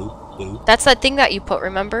 blue, blue. That's that thing that you put,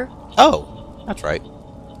 remember? Oh, that's right.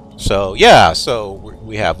 So, yeah, so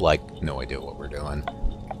we have, like, no idea what we're doing.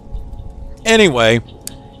 Anyway,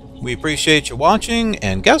 we appreciate you watching,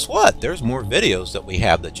 and guess what? There's more videos that we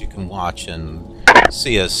have that you can watch and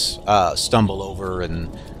see us stumble over and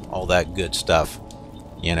all that good stuff.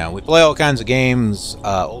 You know, we play all kinds of games,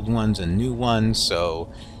 old ones and new ones,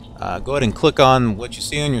 so go ahead and click on what you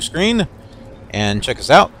see on your screen and check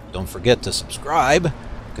us out. Don't forget to subscribe,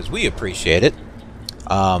 because we appreciate it.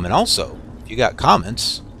 And also, if you got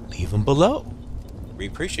comments, leave them below. We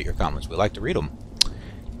appreciate your comments. We like to read them.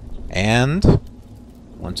 And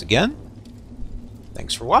once again,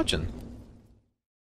 thanks for watching.